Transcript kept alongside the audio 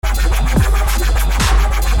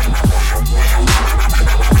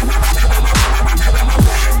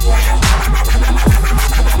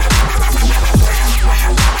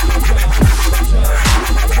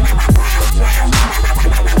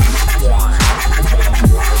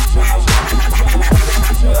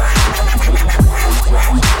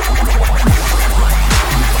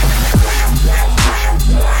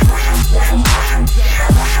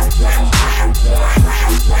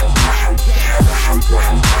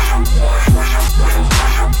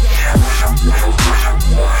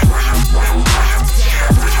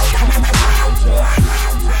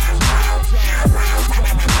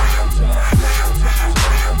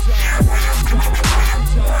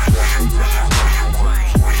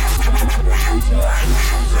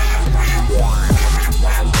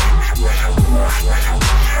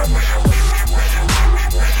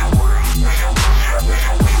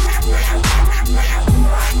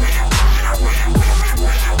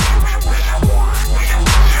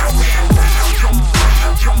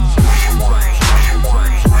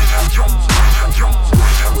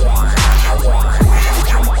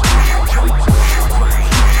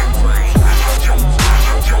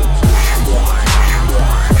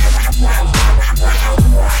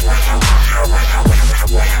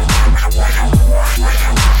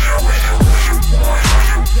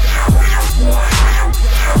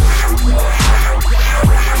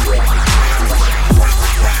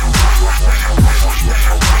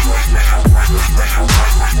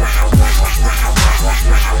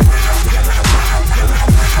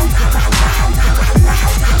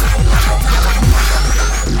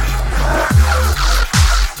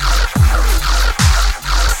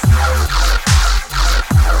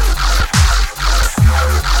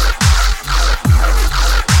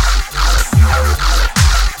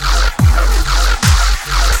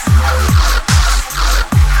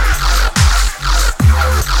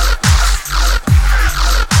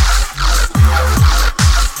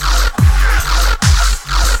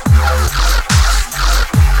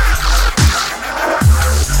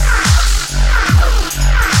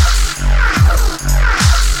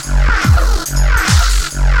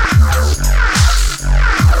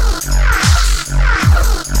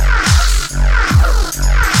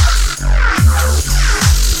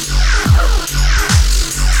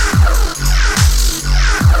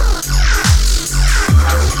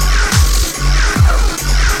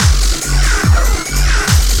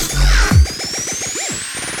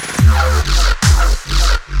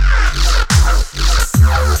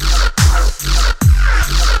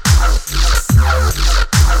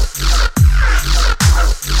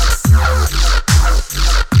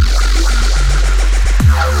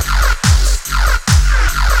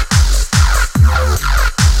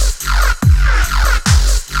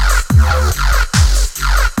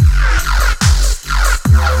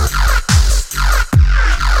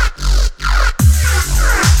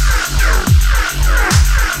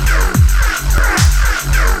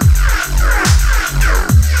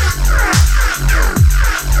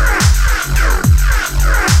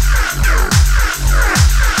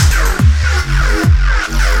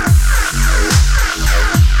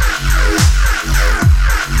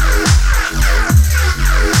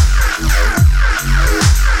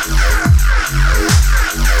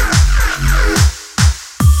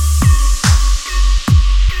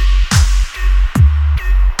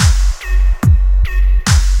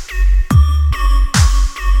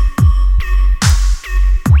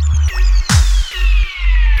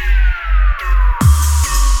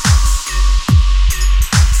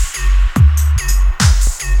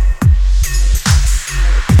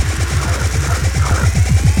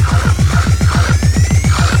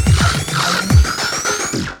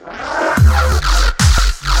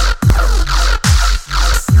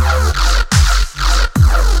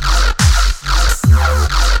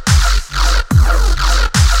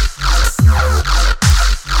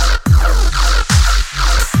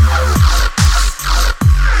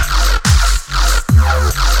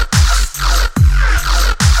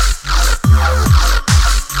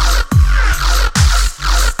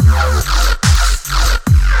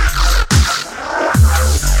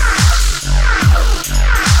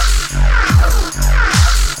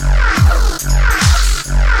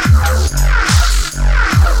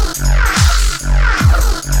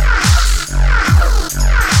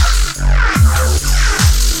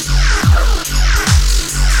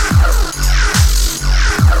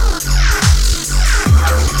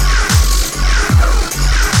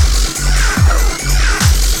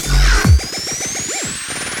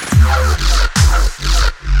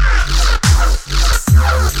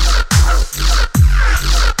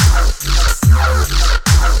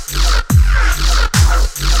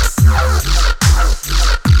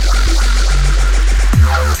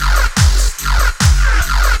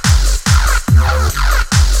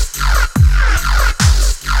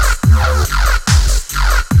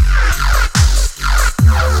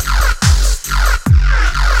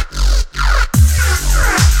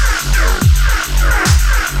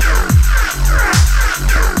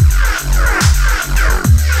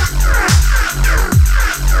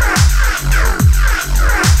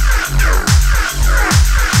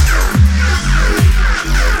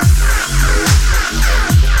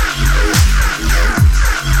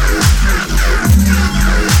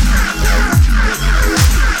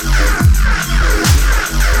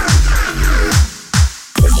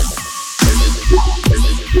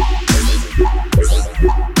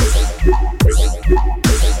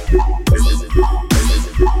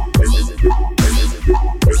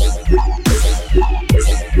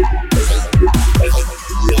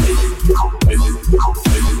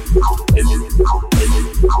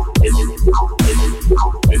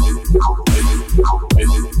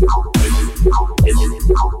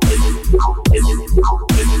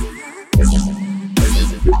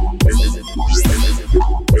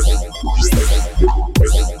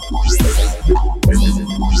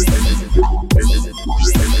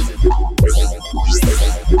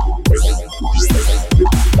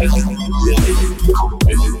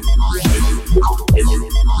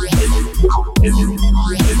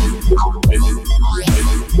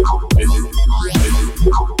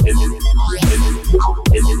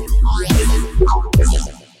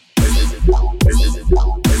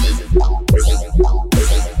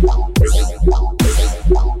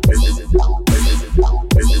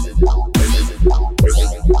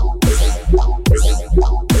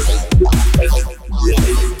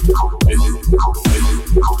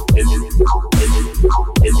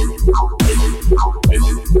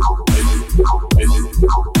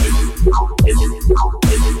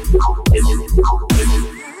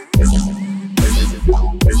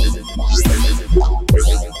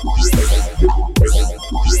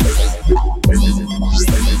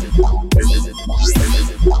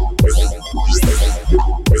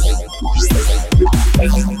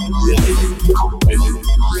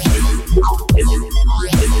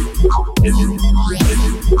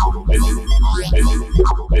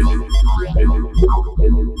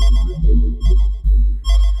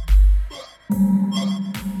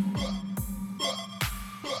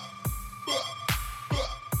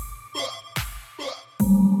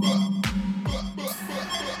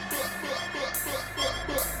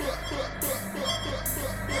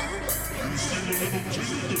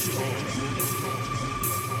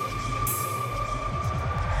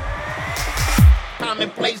Time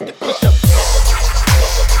and place to push up.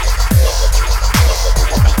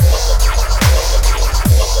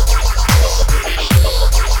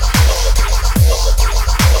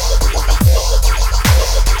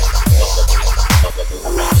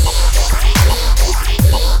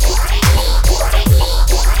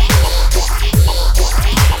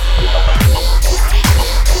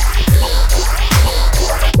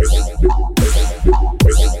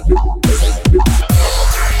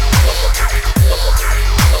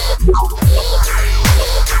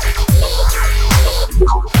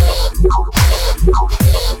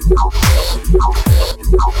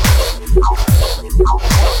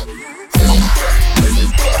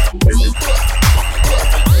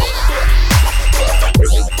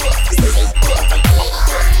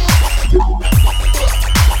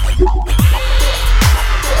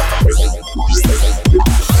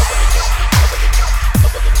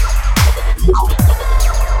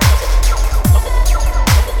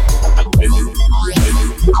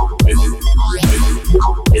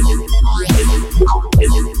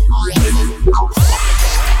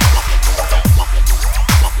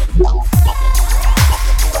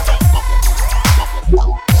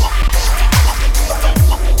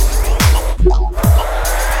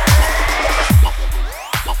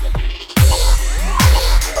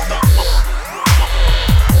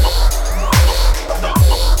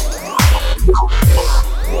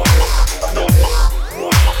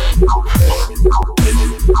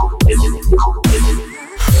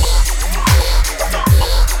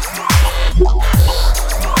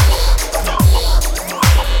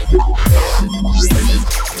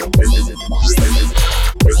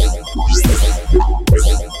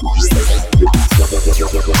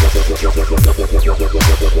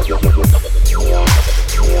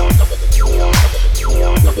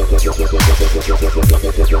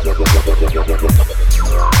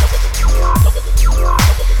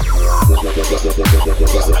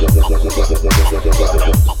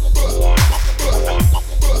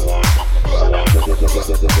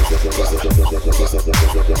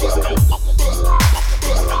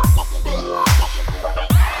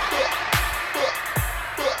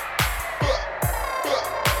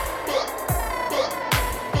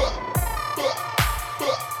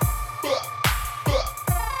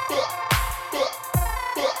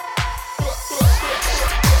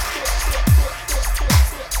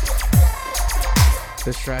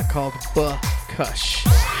 This track called Kush.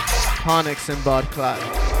 Onyx and Bud Clot.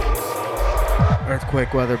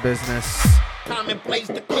 Earthquake Weather Business. Time and place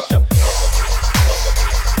to push up.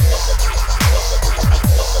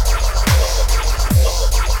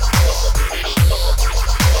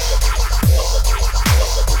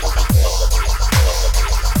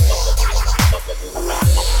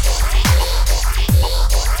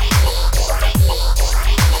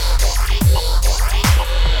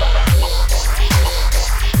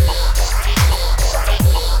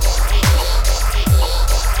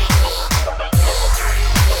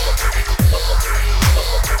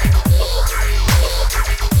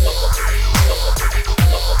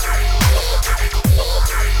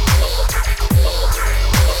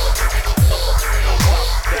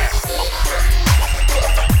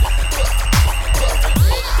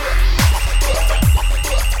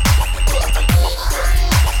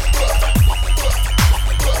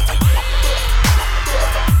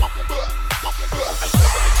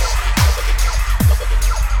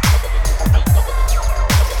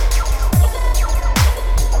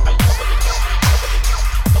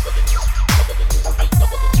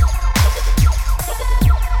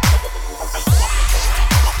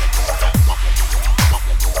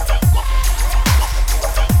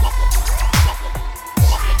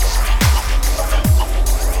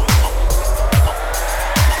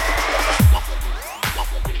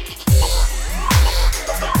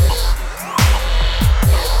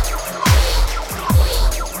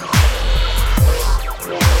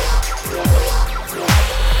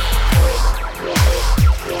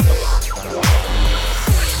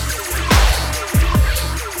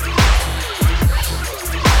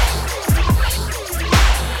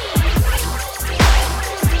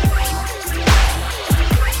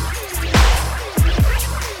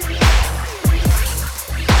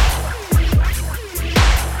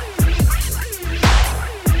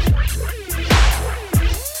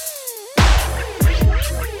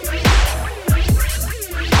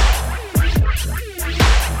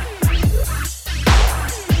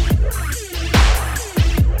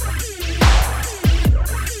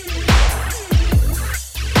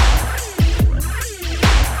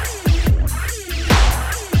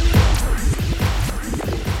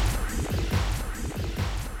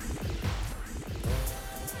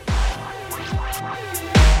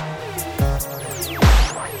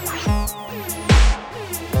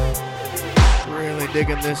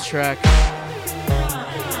 on this track.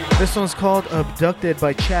 This one's called Abducted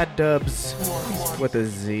by Chad Dubs with a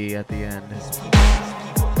Z at the end.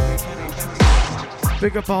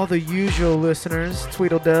 Pick up all the usual listeners,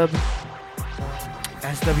 Tweedledub,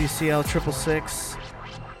 SWCL 666.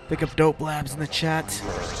 Pick up Dope Labs in the chat.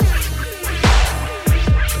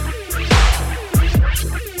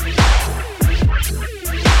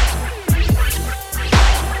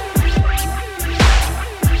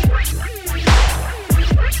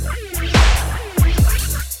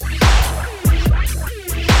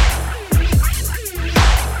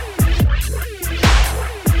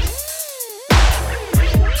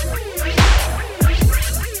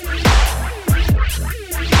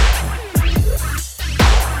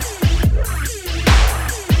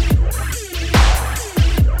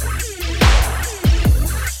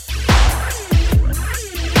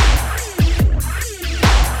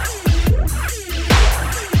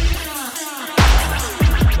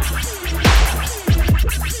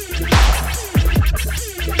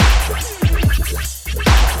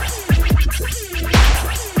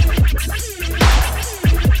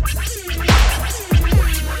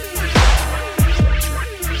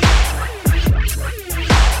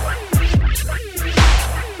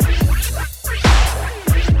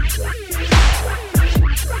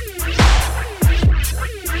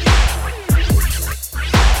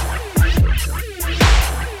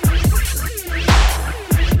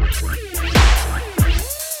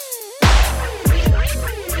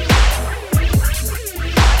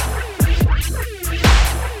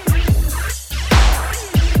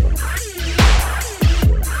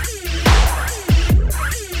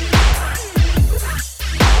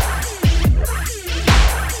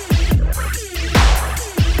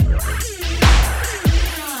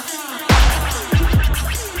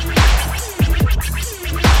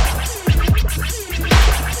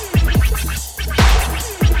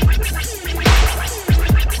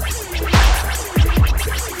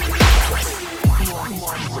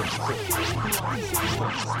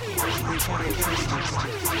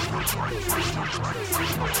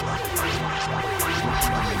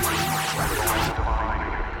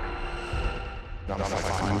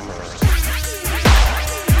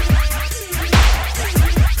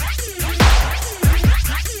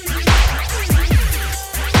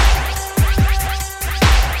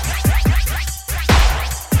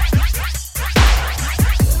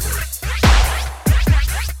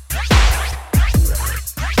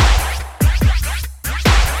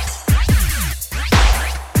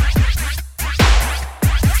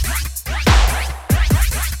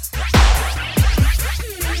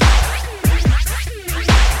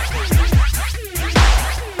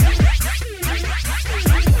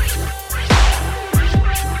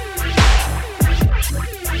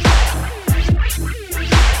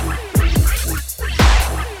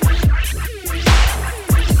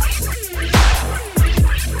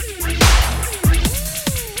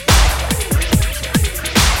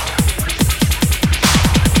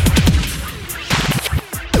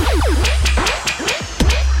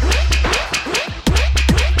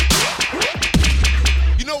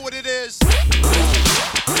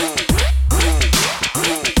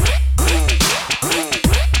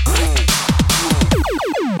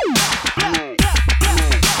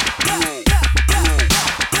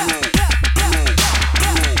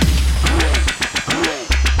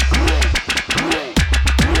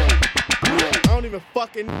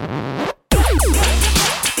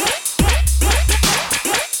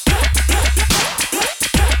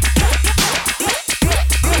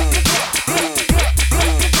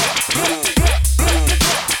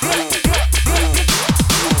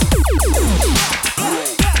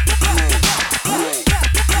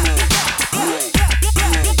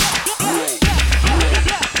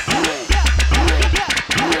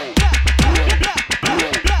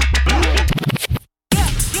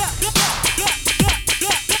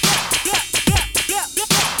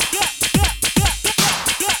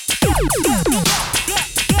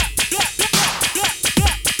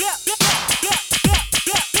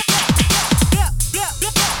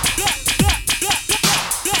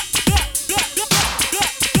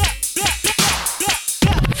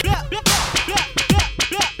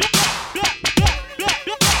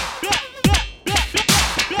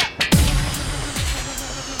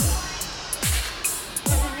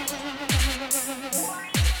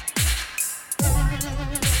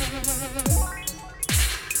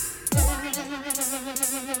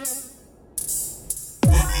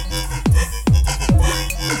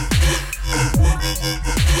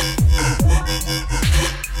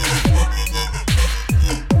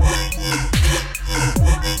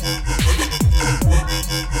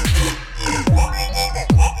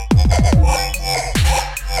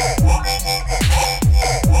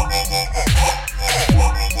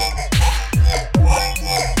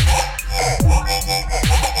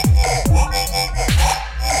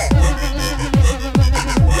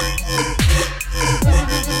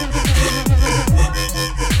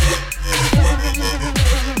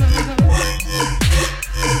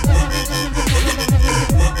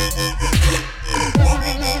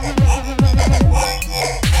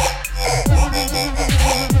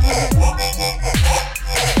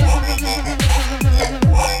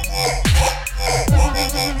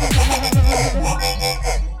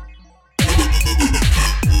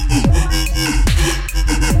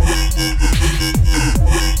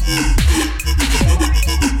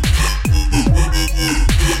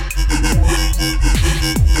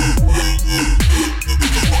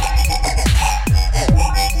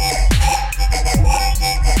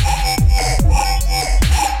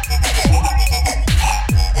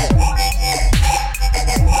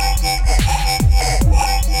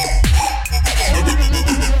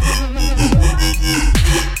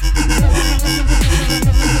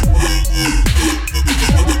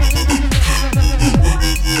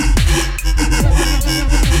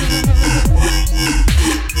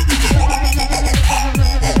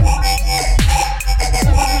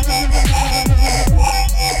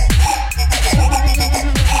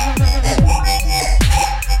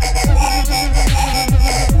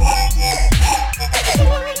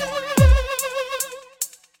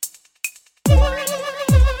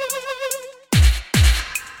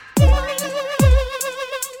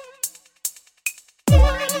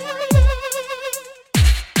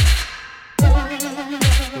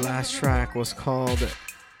 was called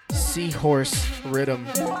Seahorse Rhythm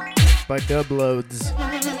by Dubloads.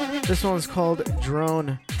 This one's called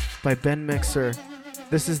Drone by Ben Mixer.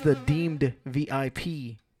 This is the Deemed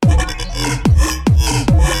VIP.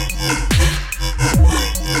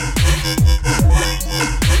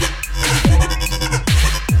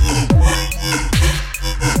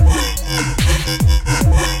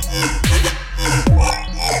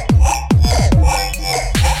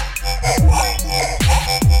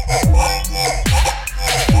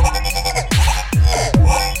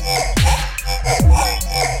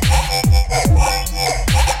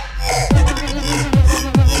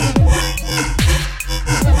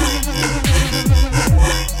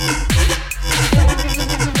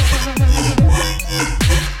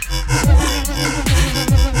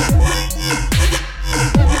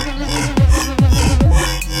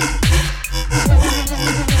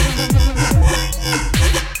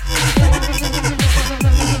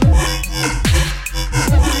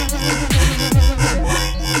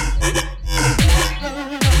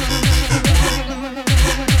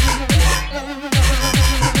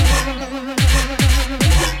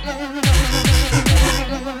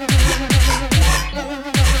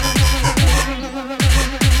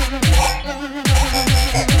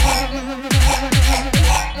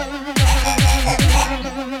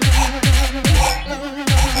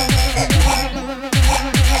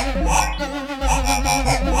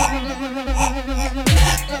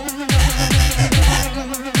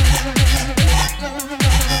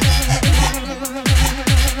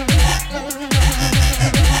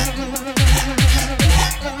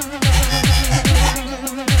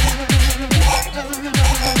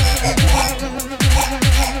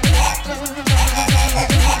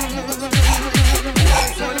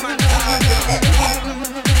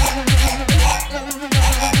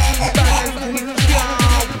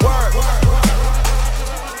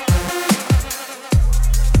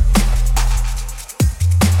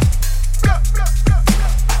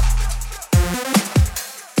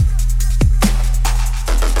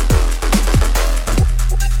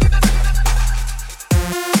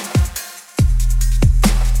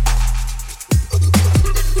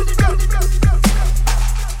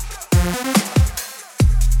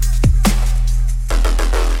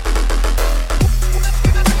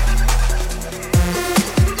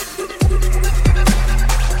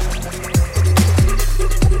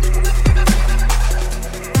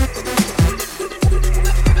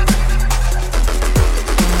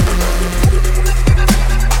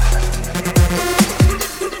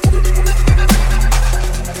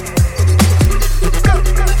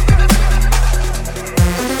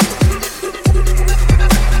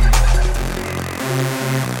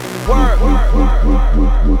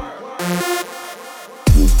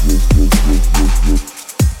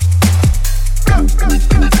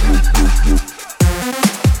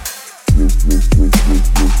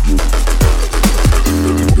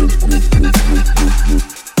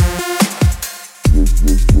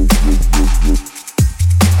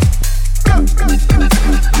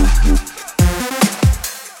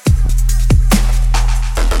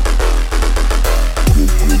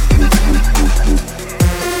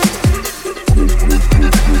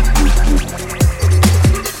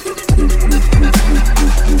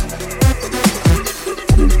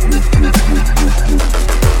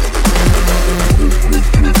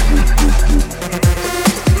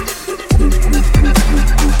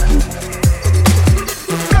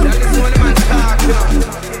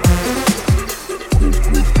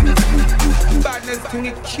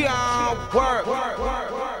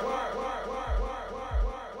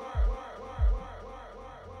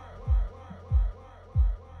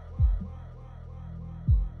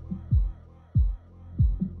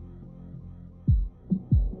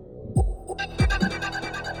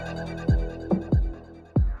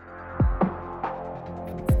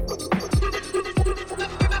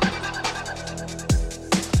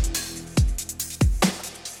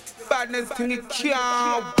 Badness thing it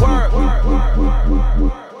can't work.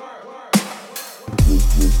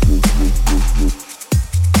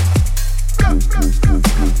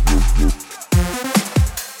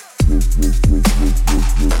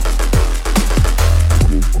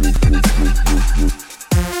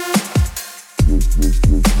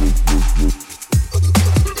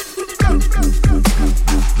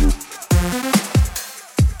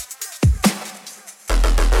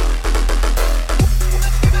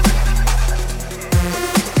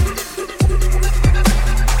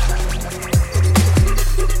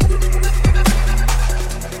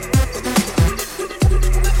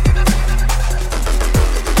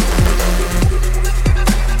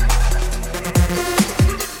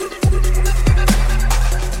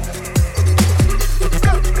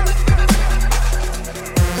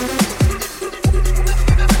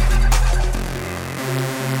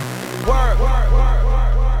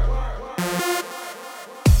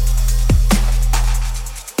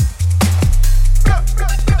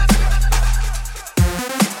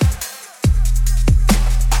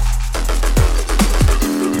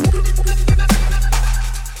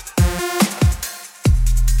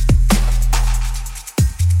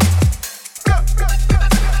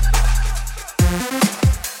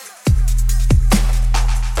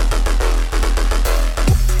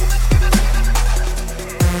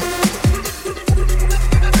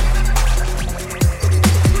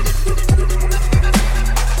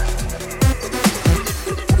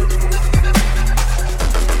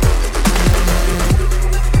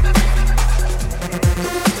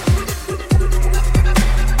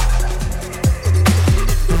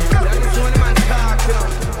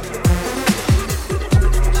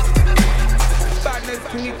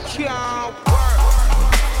 thing it can't work.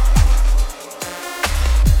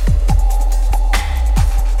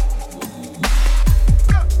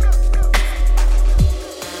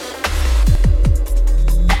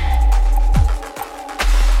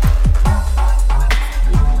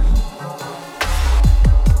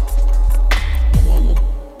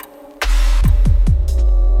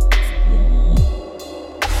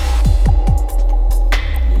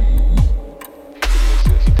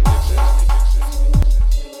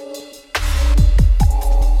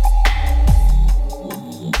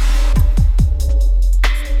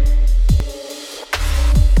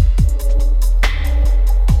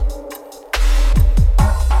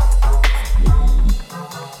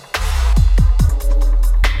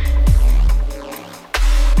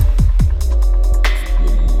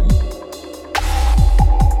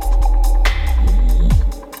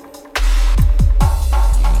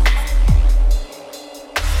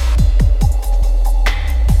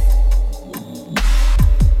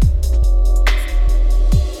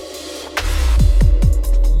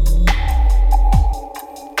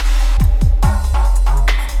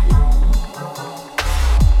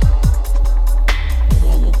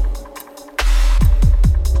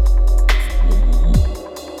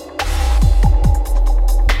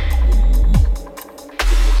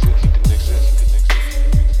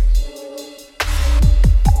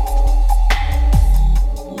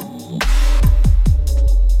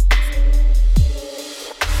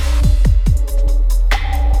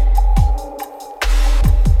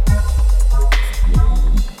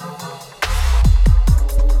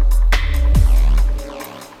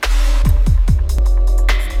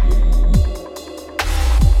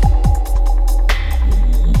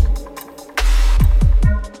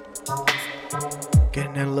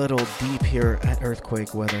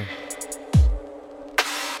 Earthquake weather.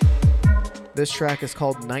 This track is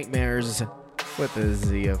called Nightmares with a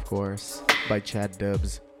Z, of course, by Chad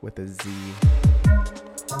Dubs with a Z.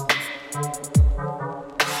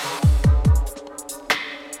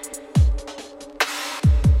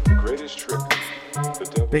 The greatest trick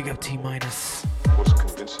the devil Big up T minus. was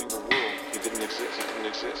convincing the world he didn't exist, he didn't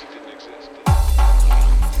exist, he didn't exist.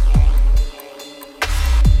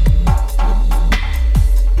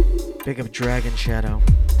 Big up Dragon Shadow.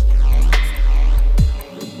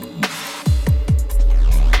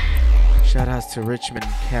 Shout outs to Richmond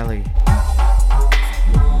Kelly.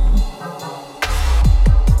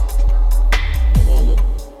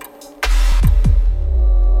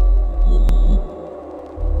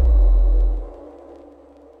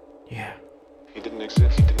 Yeah. He didn't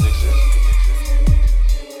exist, he didn't exist, he didn't exist.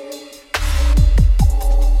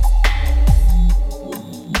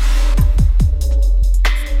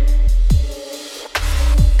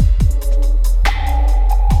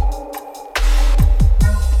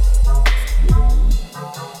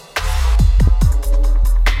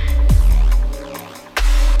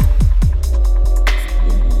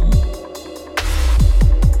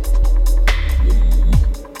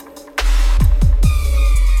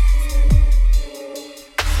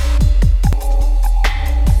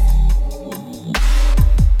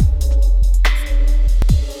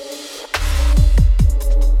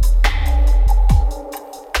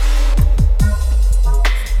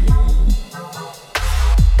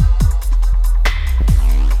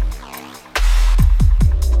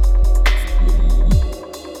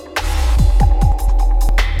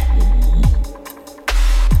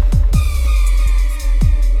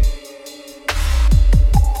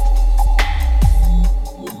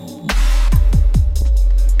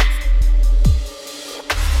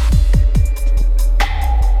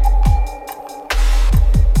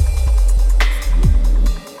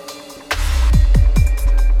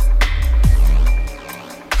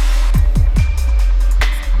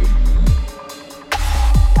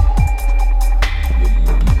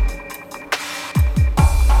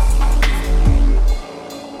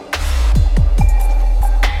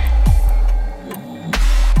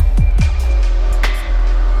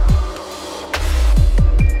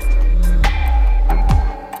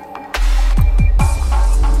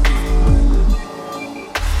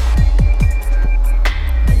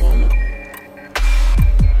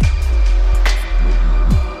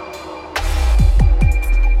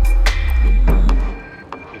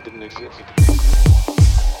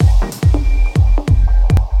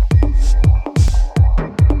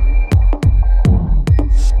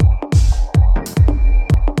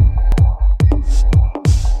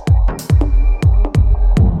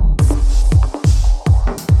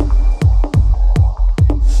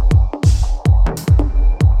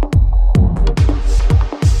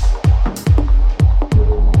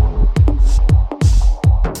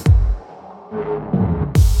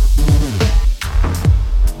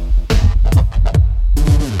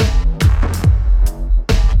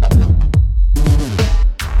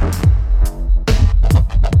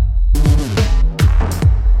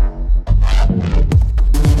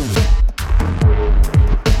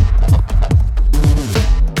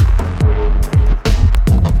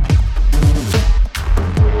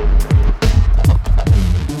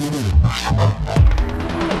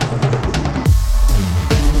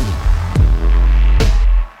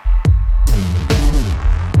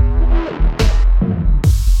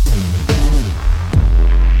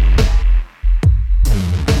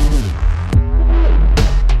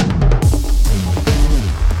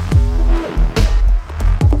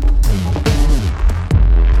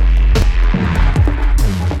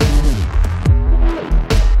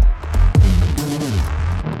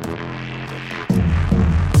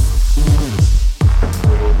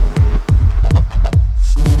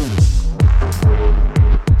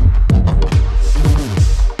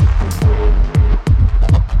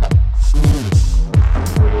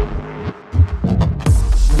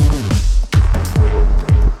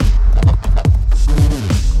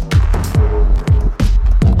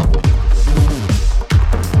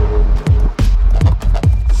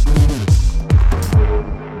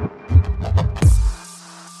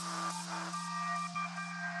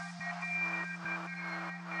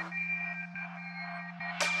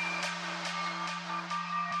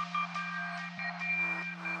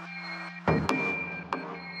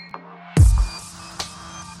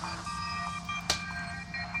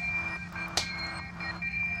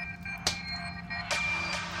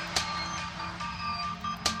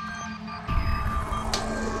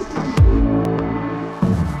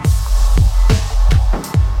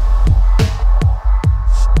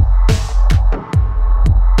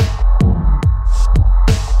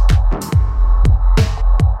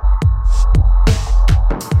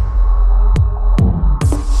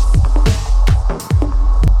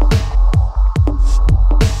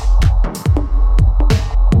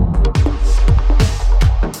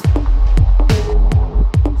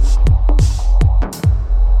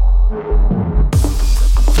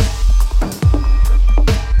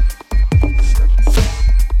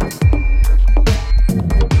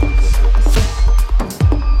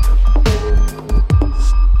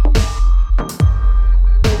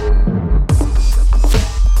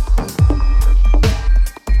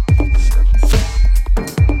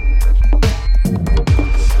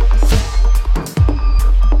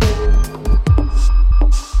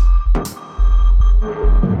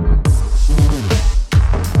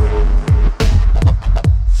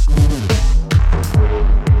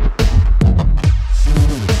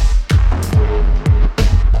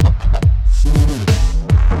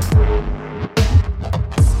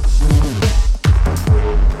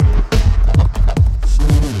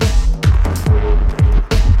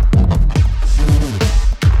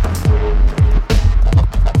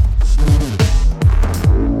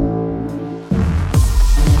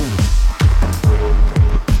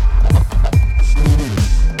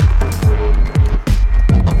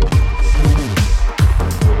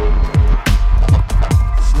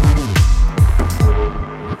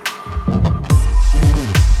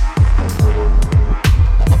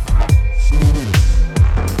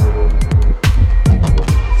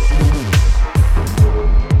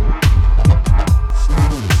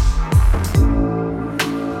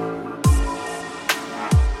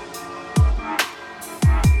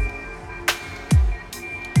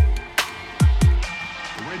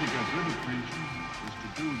 to get rid of preaching is to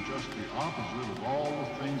do just the opposite of all the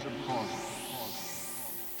things that cause it.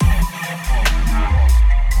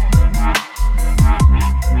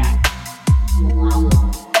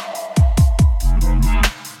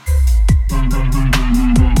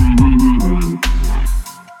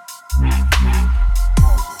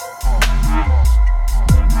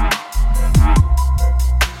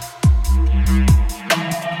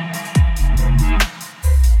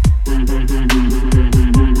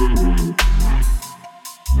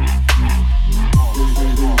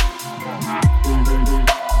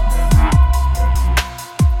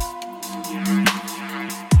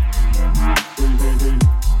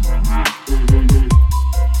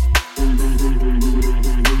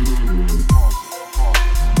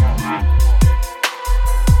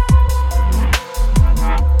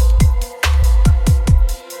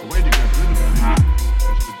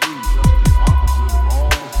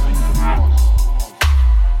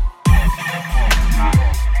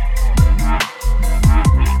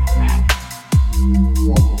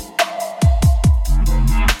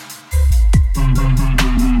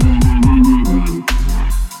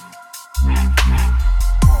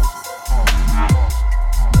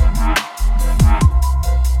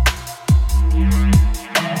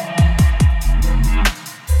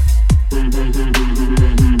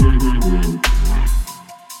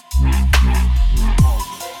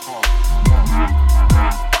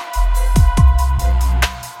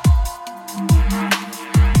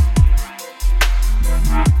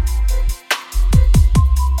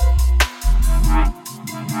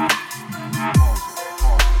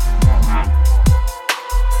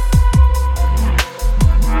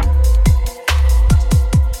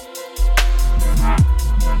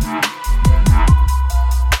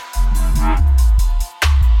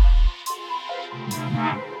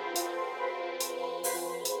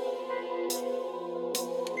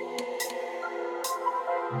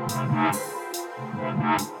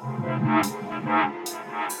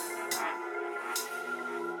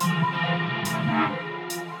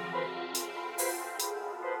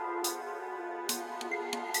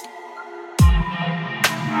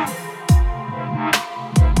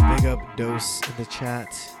 Big up Dose in the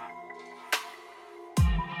chat.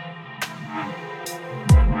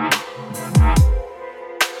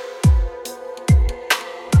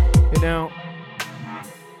 You know,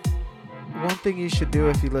 one thing you should do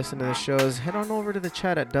if you listen to the show is head on over to the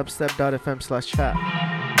chat at dubstep.fm/chat.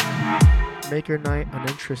 Make your night an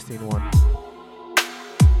interesting one.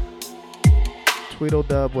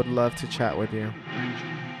 Tweedledub would love to chat with you.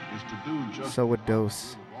 So would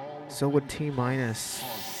Dose. So would T-Minus.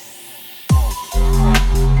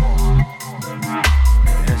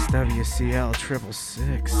 SWCL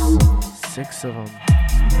 666. 6 of them.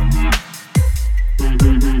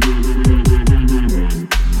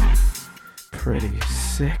 Pretty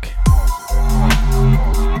sick.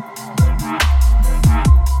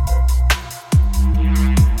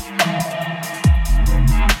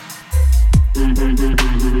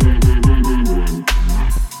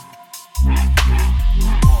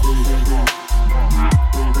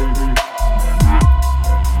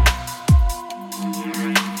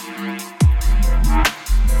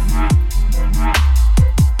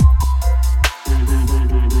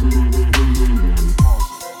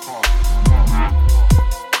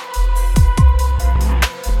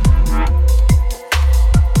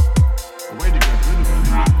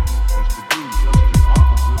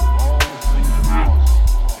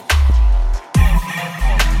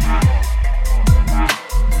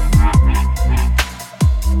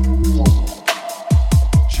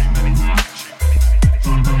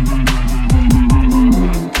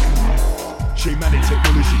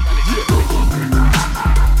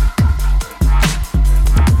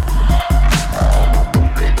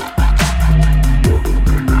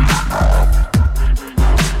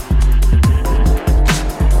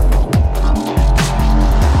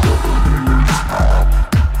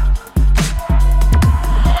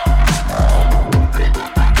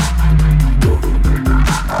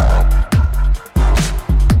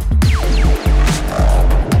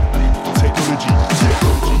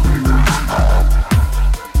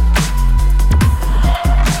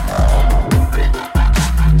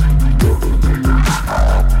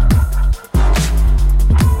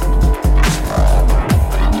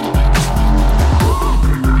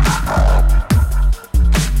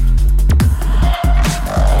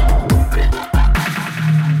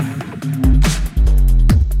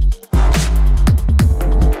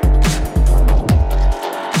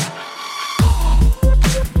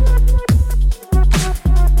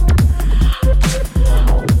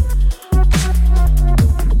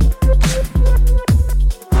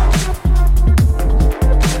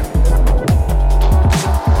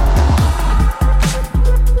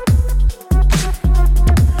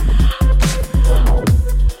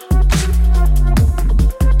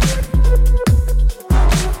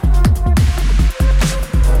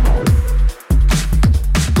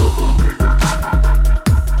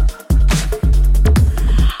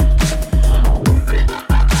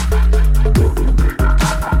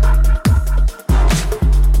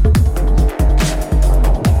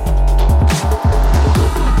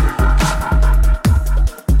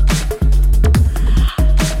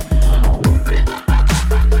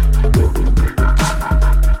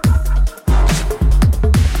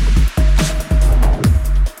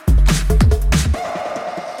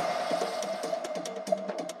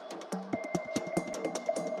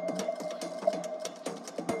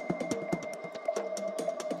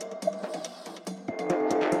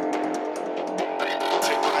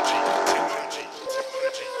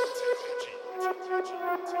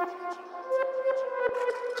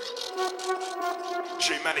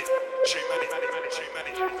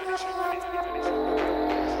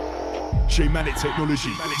 Shamanic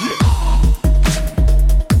technology. Yeah.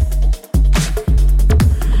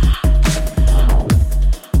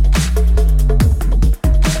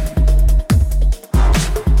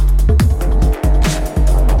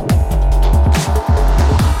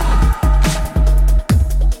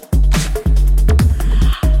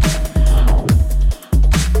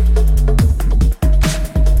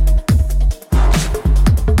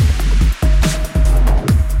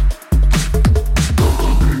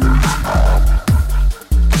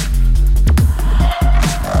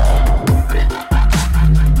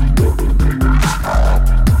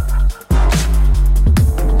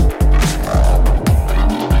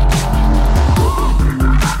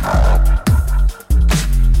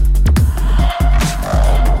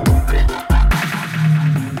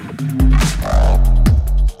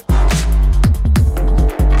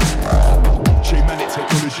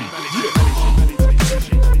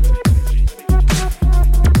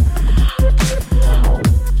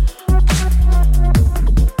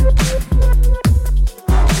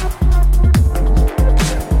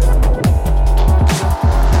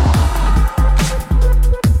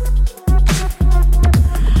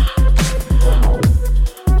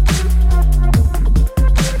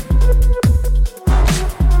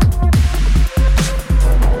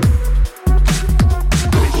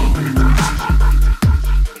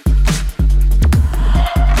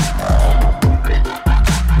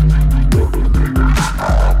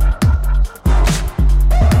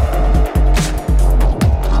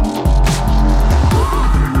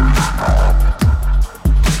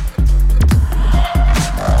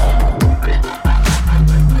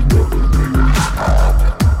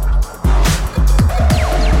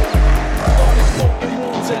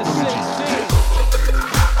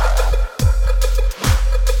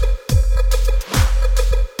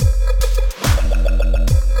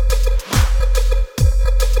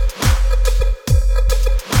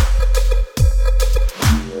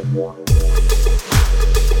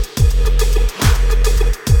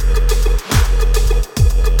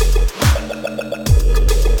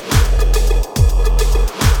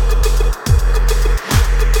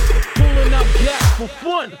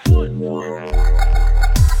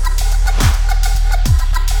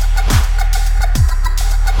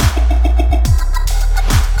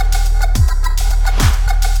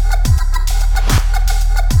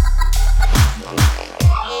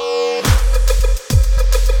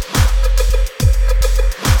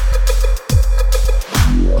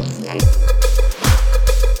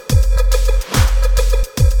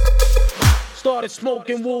 Started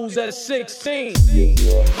smoking wools at 16.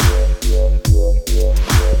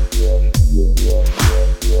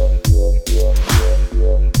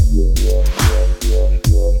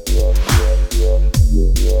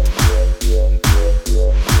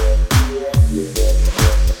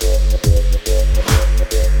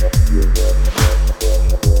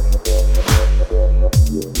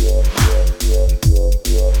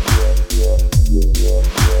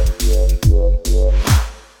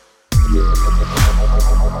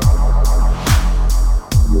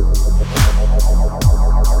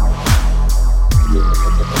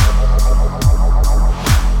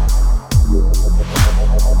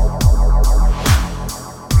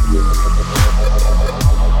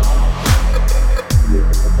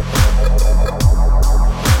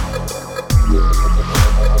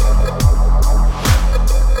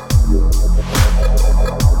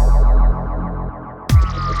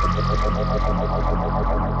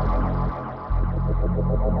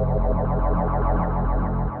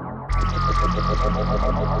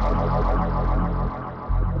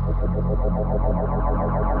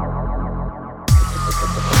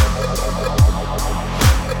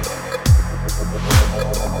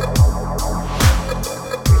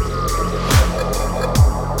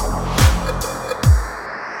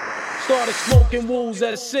 Started smoking wools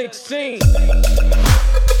at 16.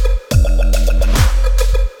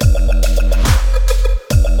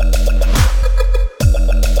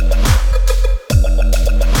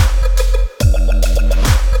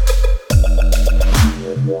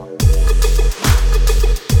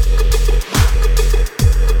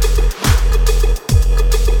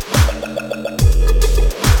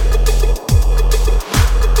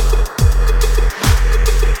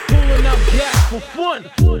 Pulling up gas for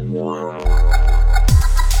fun.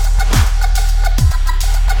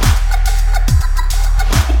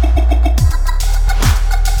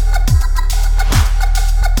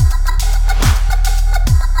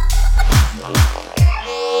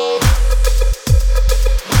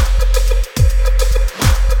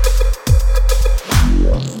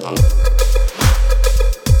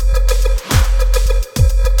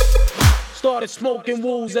 smoking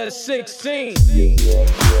wools at 16.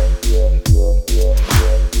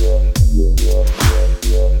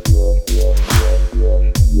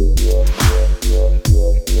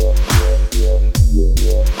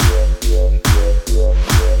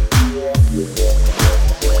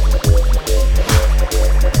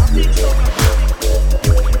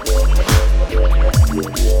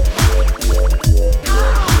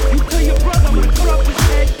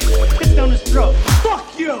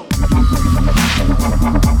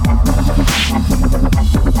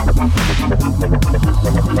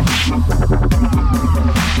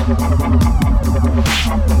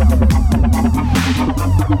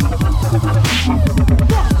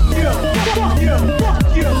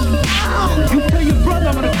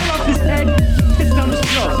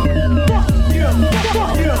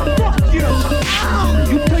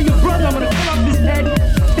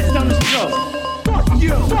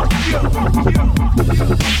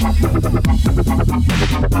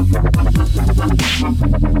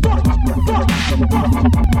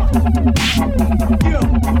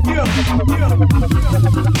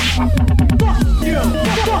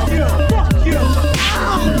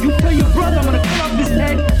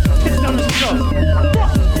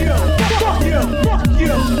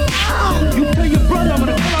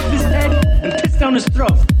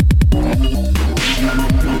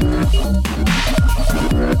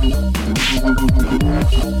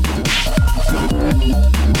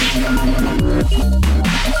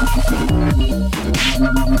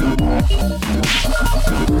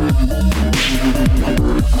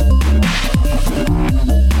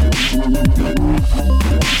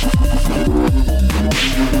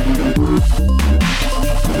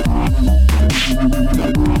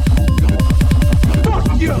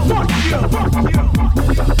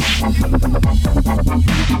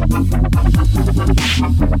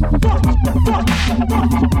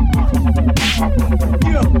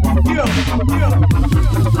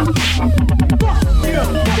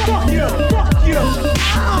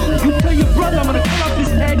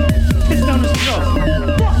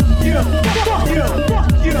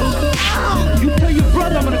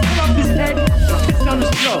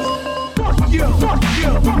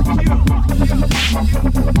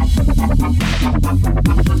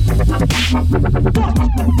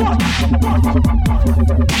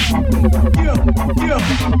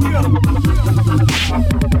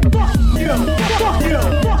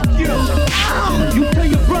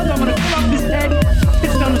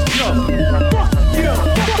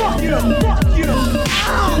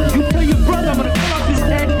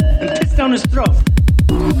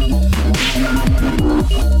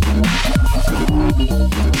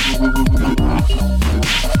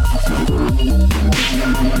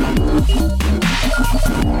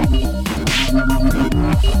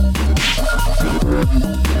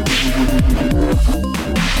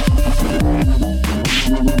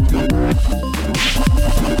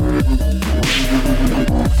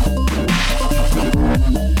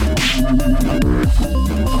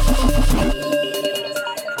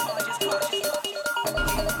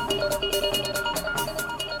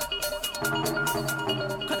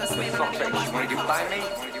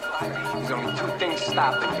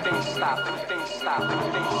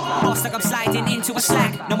 Boss like I'm sliding into a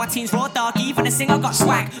slack. No, my team's raw dog, even a singer got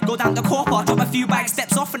swag. Go down the core part, drop a few bags,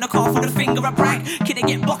 steps off in the car for the finger a brag. Kid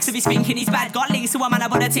get box if he's thinking he's bad. Got links to a man, I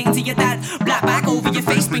put a ting to your dad. Black bag over your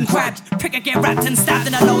face, been crabbed. Prick get wrapped and stabbed,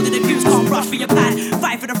 and a load of the goose can't rush for your pad.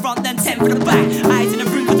 5 for the front, then 10 for the back. Eyes in the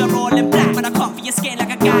room, cause they're all in black. When I cut for your skin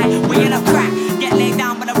like a guy, weighing up crack. Get laid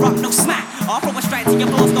down by the rock, no smack. I'll throw a straight to your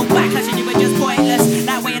balls, no backlash, and you were just pointless.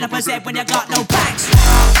 Like weighing up a Z when you got no backs.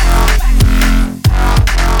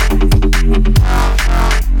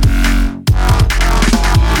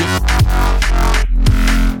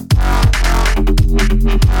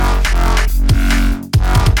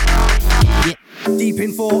 Deep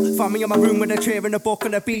in thought, found me in my room with a chair and a book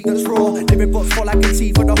and a beat that's raw. Living books full like a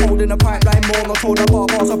teeth with a hole in a pipeline more. Not told about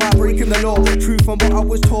bars about breaking the law. Truth from what I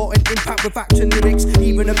was taught and impact with action lyrics.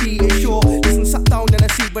 Even a beat is short. Listen, sat down in a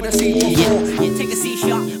seat with a seat before. Yeah, take a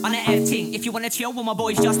C-shot on an F-ting. If you wanna chill with my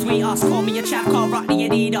boys, just tweet us. Call me a chap, call rock the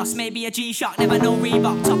Adidas. Maybe a G-Shock, never know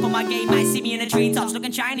Reebok. Top of my game, might see me in the treetops.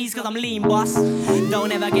 Looking Chinese cause I'm lean, boss.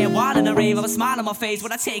 Don't ever get wild in a rave. Have a smile on my face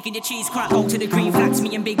when I take in your cheese crack. Go to the green flats,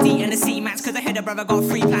 me and Big D and the C-Max. Cause I heard a brother got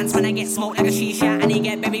free plans. When I get smoked like a shisha and he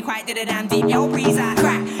get baby quiet to the damn deep. Yo, breeze out,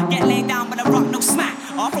 crack. Get laid down by the rock, no smack.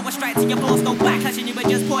 I'll throw a straight to your balls, no backlash, and you were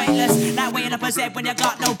just pointless. Like weighing up a Z when you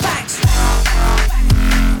got no backs.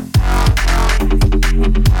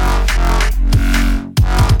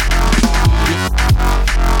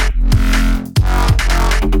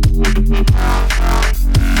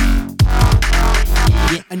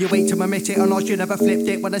 wait till I met it, and I should never flipped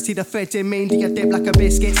it. When I see the feds in mainly, I dip like a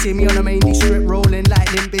biscuit. See me on a mainly strip, rolling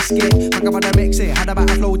like Limp Bizkit. Fuck about to mix it, had about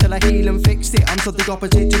a flow till I heal and fixed it. I'm so the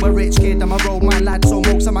opposite to a rich kid. I'm a road man lad, so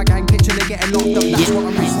most of my gang picture they getting locked up. That's what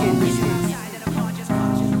I'm risking.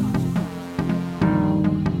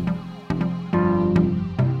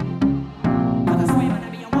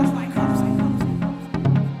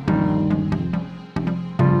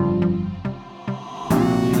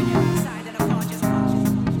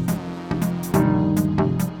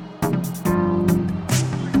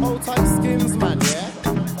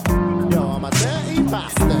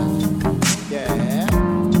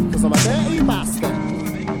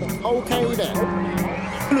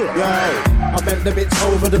 The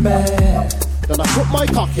bitch over the bed. Then I put my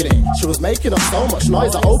cock in it. She was making up so much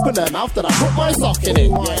noise. I opened her mouth, then I put my sock in it.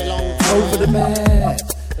 Yeah. Over the bed.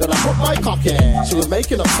 Then I put my cock in it. She was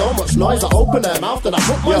making up so much noise. I opened her mouth, then I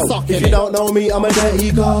put my sock in it. If you don't know me, I'm a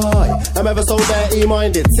dirty guy. I'm ever so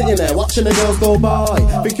dirty-minded, sitting there watching the girls go by,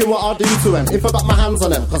 thinking what I'll do to them if I got my hands on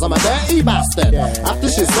them, cause I'm a dirty bastard. After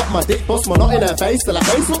she sucked my dick, bust my nut in her face till her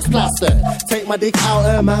face looks plastered. Take my dick out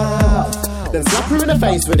her mouth, then slap her in the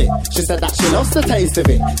face with it. She said that she loves the taste of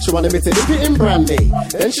it. She wanted me to dip it in brandy.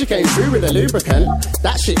 Then she came through with a lubricant.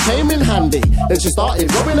 That shit came in handy. Then she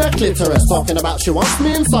started rubbing her clitoris, talking about she wants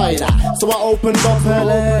me inside her. So I opened up her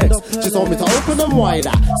legs. She told me to open them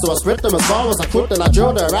wider. So I spread them as far as I could. Then I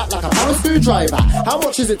drilled her out like a power screwdriver. How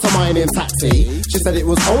much is it to mine in taxi? She said it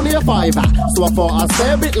was only a $5. So I thought I'd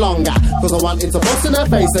stay a bit longer, cause I wanted to bust in her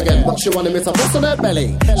face again. But she wanted me to bust on her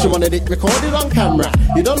belly. She wanted it recorded on camera.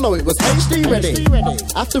 You don't know it was HD ready.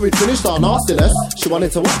 After we'd finished our nastiness, she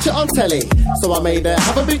wanted to watch it on telly. So I made her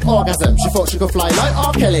have a big orgasm. She thought she could fly like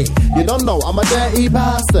R. Kelly. You don't know I'm a dirty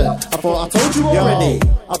bastard. I thought I told you already.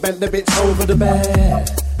 I bent the bitch over the bed.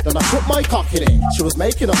 Then I put my cock in it. She was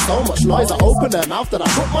making up so much noise. I opened her mouth, then I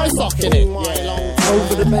put my sock in it. Yeah.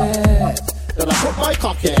 Over the bed. Then I put my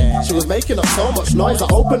cock in it. She was making up so much noise. I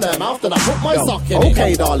opened her mouth, then I put my sock in it.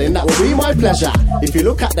 Okay, darling, that will be my pleasure. If you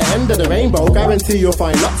look at the end of the rainbow, guarantee you'll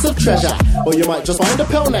find lots of treasure. Or you might just find a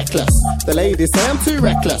pearl necklace. The ladies say I'm too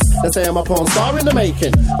reckless. They say I'm a porn star in the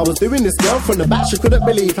making. I was doing this girl from the back. She couldn't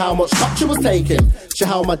believe how much cock she was taking. She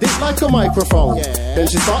held my dick like a microphone. Then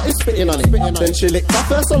she started spitting on it. Then she licked off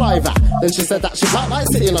her saliva. Then she said that she felt like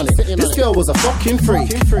sitting on it. This girl was a fucking freak.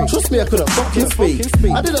 Trust me, I couldn't fucking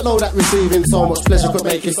speak. I didn't know that receiving so much pleasure could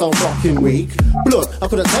make it so fucking weak. Blood, I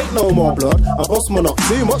couldn't take no more blood. I bust my nut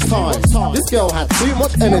too much times. This girl had too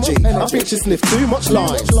much energy. I think she sniffed too much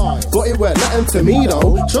lines. But it weren't nothing to me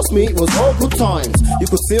though. Trust me, it was all good times. You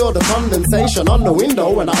could see all the condensation on the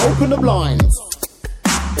window when I opened the blinds.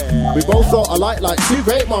 We both thought alike like two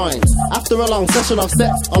great minds. After a long session of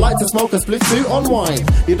sex, I like to smoke a spliff to unwind.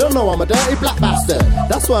 You don't know I'm a dirty black bastard.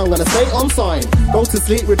 That's why I'm gonna stay unsigned. Go to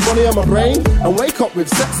sleep with money on my brain and wake up with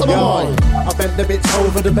sex on my mind. I bent the bitch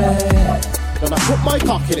over the bed. Then I put my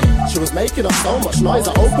cock in it. She was making up so much noise.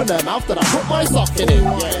 I opened her mouth, then I put my sock in it.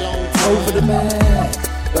 Over the bed.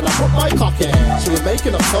 Then I put my cock in it. She was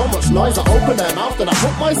making up so much noise. I opened her mouth, then I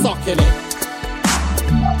put my sock in it.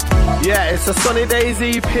 Yeah, it's a Sunny Days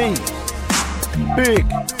EP. Big.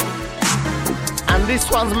 And this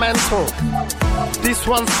one's mental. This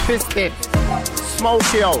one's twisted.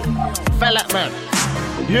 Smokey-O. Velopman.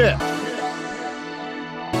 Yeah.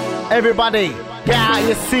 Everybody, get out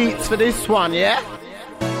your seats for this one, yeah?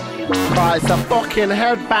 But it's a fucking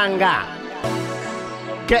headbanger.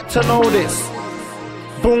 Get to know this.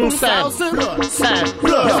 Boom, Sam.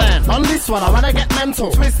 On this one, I wanna get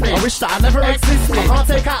mental. Twisted. I wish that I never existed. I can't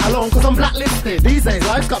take out alone cause I'm blacklisted. These days,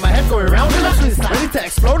 life's got my head going round in a twister. Ready to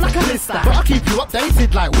explode like a blister. But I'll keep you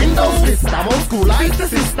updated like Windows Vista. I'm old school like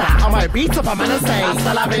sister. I might beat up a man and say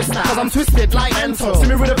hasta la vista. Cause I'm twisted like mental. See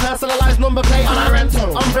me with a personalized number plate on a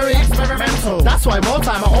rental. I'm very experimental. That's why more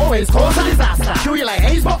time I always cause a disaster. Kill you like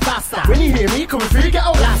Hayes but faster. When you hear me coming through, you get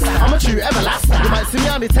a blaster. I'm a true everlaster. You might see me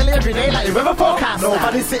on the telly every day like the weather forecaster.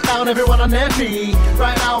 Nobody sit down, everyone on their feet.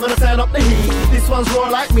 Right now I'm gonna turn up the heat. This one's raw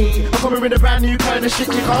like me. I'm coming with a brand new kind of shit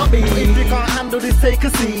you can't beat. If you can't handle this, take a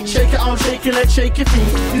seat. Shake your arm, shake your leg, shake your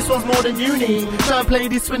feet. This one's more than you need. Try and play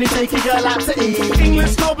this when you take your girl out to eat.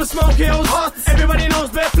 English Cobra Smoke Hills hot. Everybody knows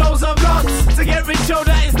bare flows of lots. To get rich, yo,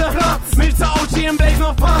 that is the plot. Move to OG and blaze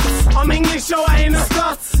no pots. I'm English, yo, I ain't a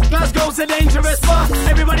Scots. Glasgow's a dangerous spot.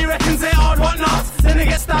 Everybody reckons they hard, what not. Then they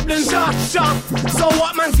get stabbed and shot. So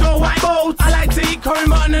what, man's go white boat. I like to eat curry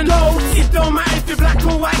mutton and loads. It don't matter if you're black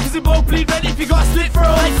or white, cause you both bleed red if you got slit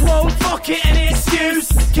throat. Like quote, fuck it, any excuse.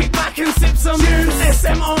 Kick back and sip some juice.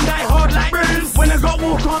 SM on die hard like bruise. When I got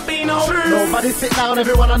walk can't be no truth. Nobody sit down,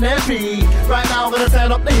 everyone on their feet. Right now I'm gonna turn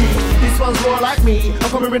up the heat. This one's more like me. I'm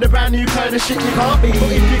coming with a brand new kind of shit you can't beat.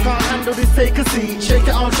 But if you can't handle this, take a seat. Shake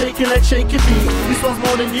your arm, shake your leg, shake your feet. This one's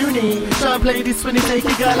more than you need. Try and play this when you take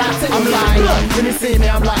your girl out to eat. I'm like, when you see me,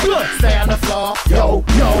 I'm like, stay on the floor. Yo,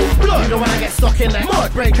 yo, you know when I get stuck in there,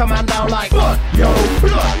 break a man down like, yo,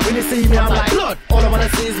 when you see me, I'm like, all I wanna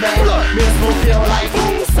see is me. Me and Smoke feel like,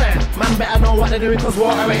 man better know what they're doing, cause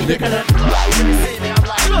water ain't thicker than. When you see me, I'm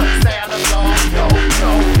like, stay on the floor. Yo, yo,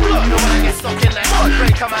 you know when I get stuck in there,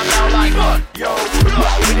 break a man down like, yo,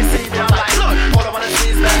 when you see me, I'm like, all I wanna see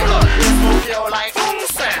is me. Me and Smoke feel like,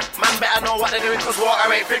 man better know what they're doing, cause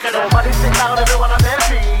water ain't thicker than. Nobody sit down, everyone on their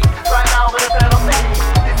feet. Right now I'm gonna turn up the heat.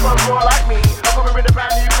 This one's more like me. I'm coming with a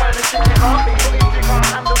brand new kind of shit you can't beat. If you can't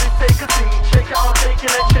handle this, take a seat. Shake it on, shake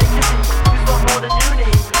your leg, shake your feet. This one's more than you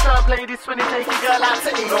need. Try and play this when you take your girl out to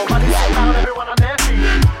eat. Nobody sit down, everyone on their feet.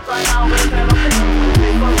 Right now I'm gonna turn up the heat.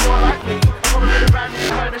 This one's more like me. I'm coming with a brand new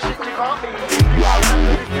kind of shit you can't beat. If you can't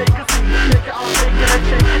handle this, take a seat. Shake it on, shake your leg,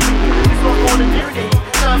 shake your feet. This one's more than you need.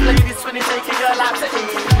 Try and play this when you take your girl out to eat.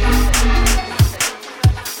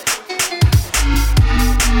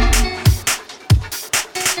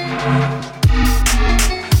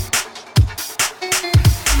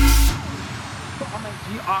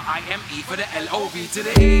 Grime for the L-O-V to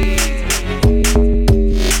the E.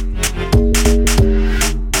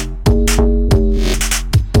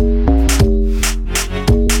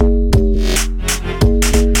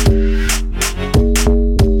 Grime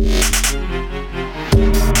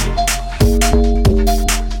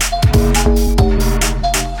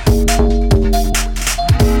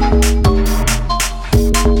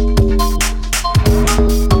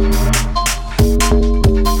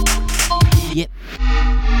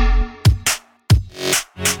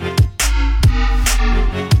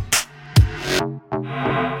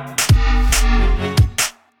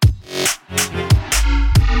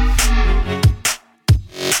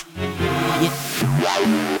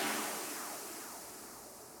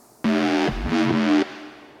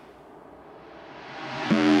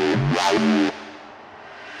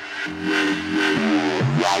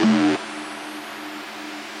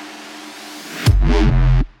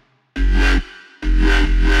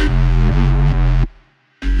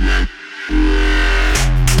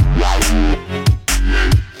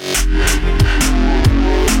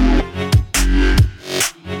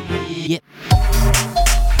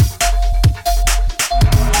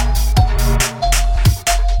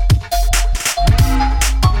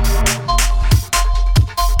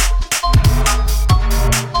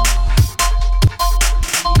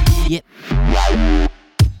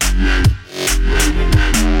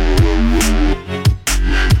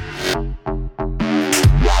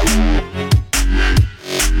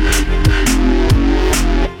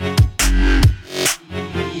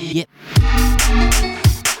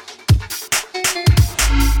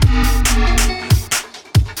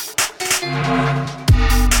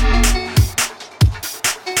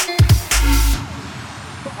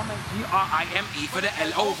for the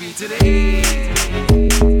L-O-V to the E.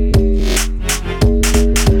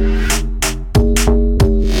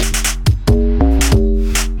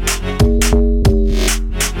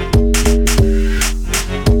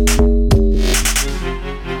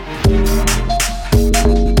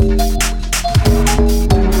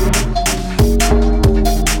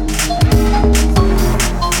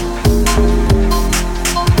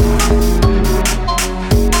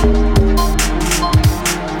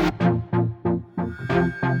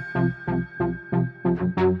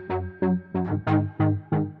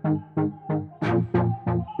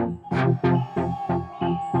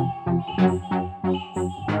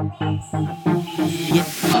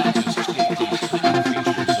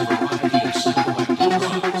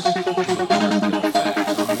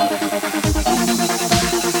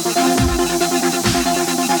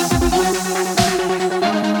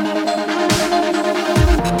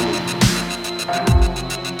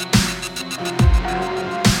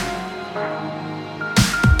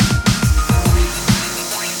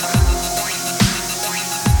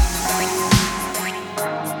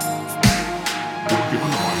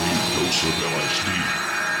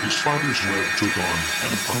 His father's web took on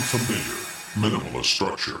an unfamiliar, minimalist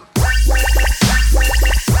structure.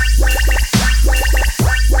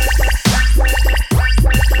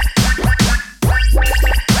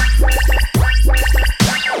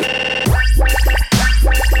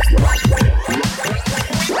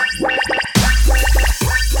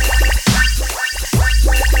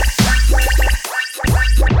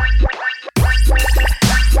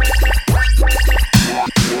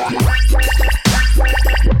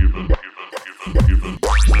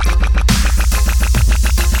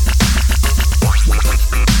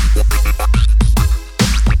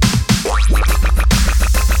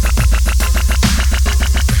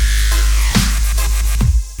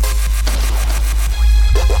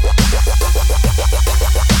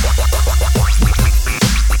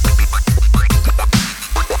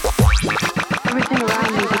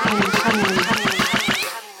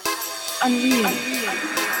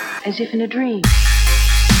 if in a dream.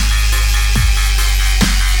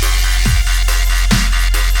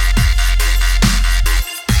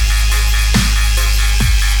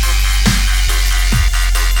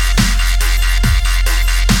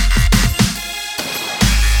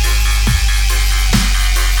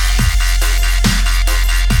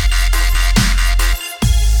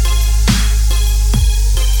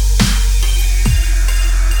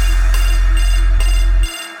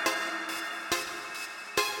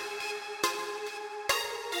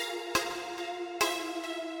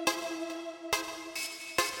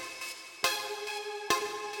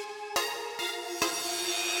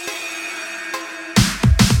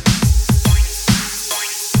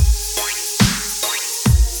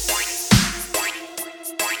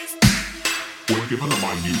 Given a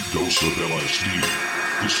minute dose of LSD,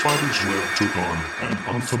 the spider's web took on an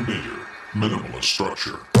unfamiliar, minimalist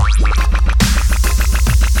structure.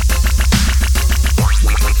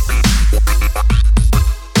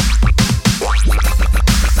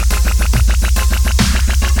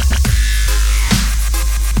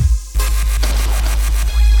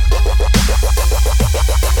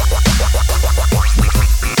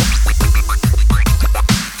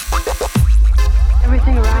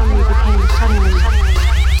 Everything around me became suddenly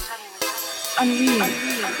unreal,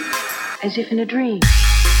 as if in a dream.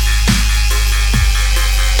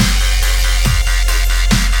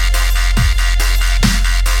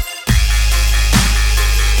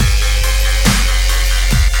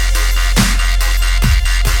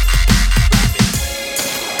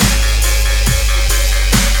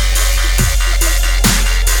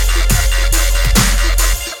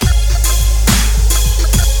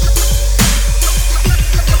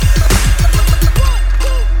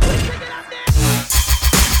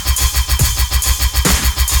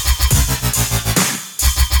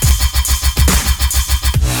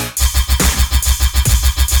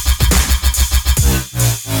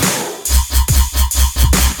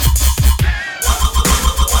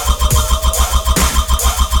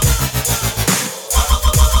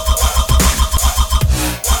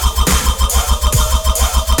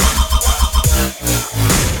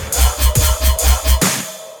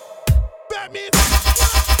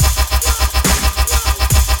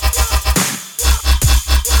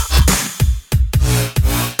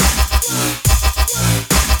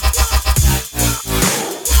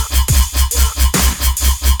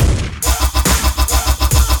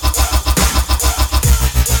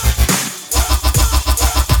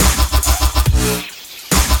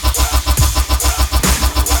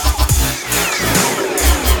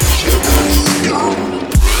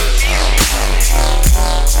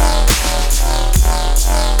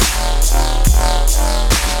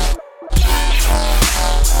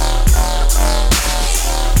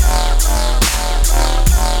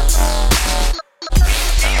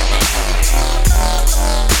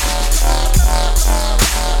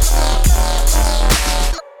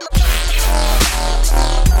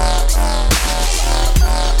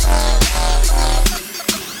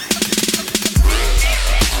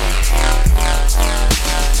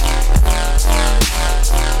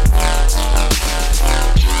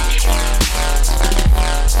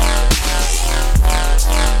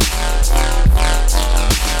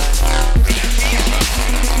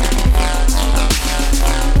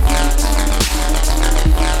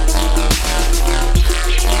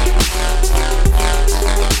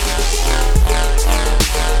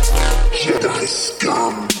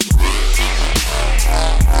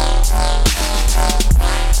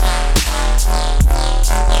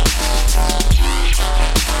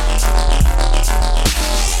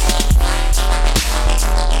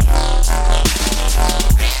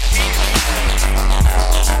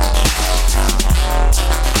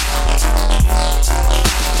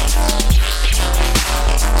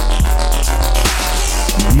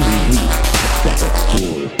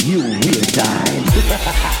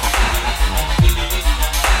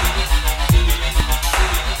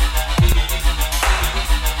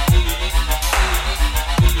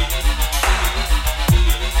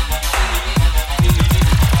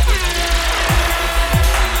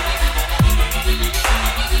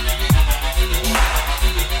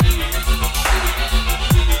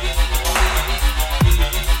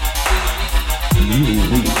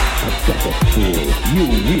 You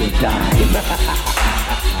will die.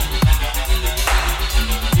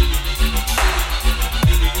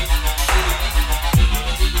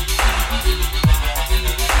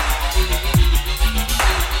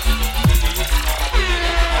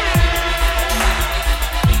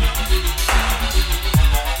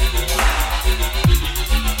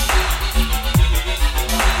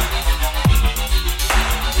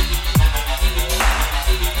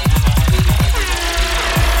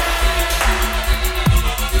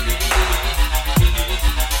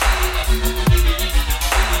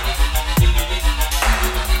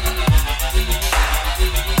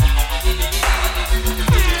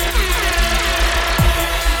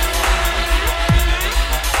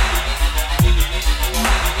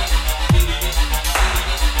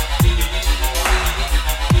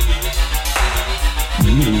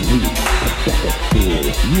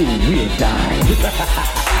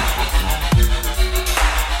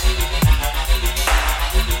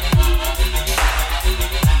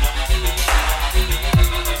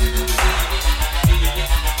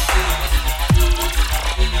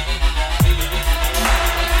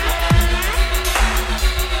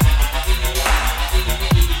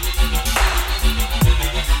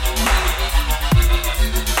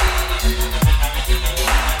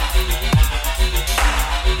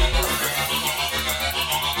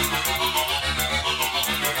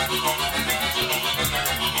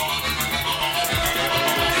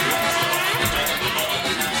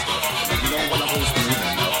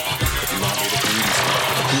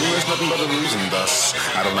 losing thus.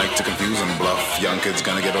 I don't like to confuse and bluff. Young kids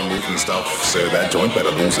gonna get removed and stuff. So that joint better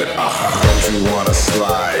lose it. Don't you wanna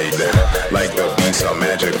slide like the beast on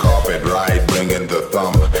magic carpet ride? Bringing the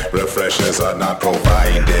thumb. Refreshers are not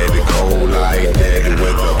provided. Collided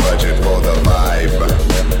with the budget for the vibe.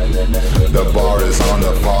 The bar is on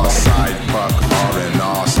the far side. Puck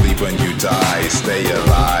R&R. Sleep when you die. Stay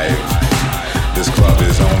alive. This club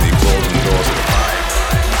is only closing doors at 5.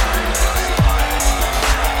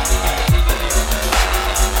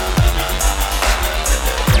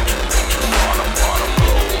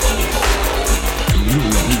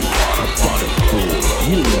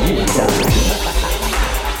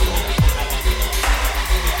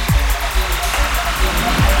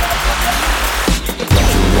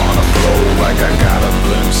 Like I got a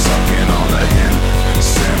blimp sucking on a hen.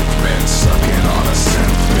 Sentiment sucking on a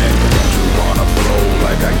sentiment. Don't you wanna blow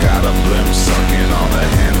like I got a blimp sucking on a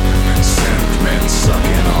hen? Sentiment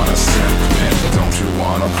sucking on a sentiment. Don't you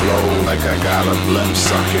wanna blow like I got a blimp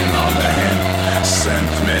sucking on a hen?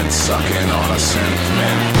 Sentiment sucking on a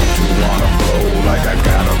sentiment. Don't you wanna blow like I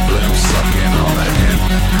got a blimp sucking on a hen?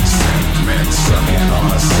 Sentiment sucking on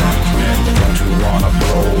a sentiment. Don't you wanna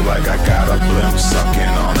blow like I got a blimp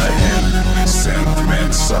sucking on a hen?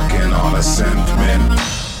 Sentiment sucking on a sentiment.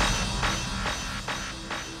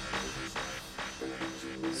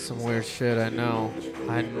 Some weird shit, I know.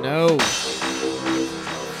 I know.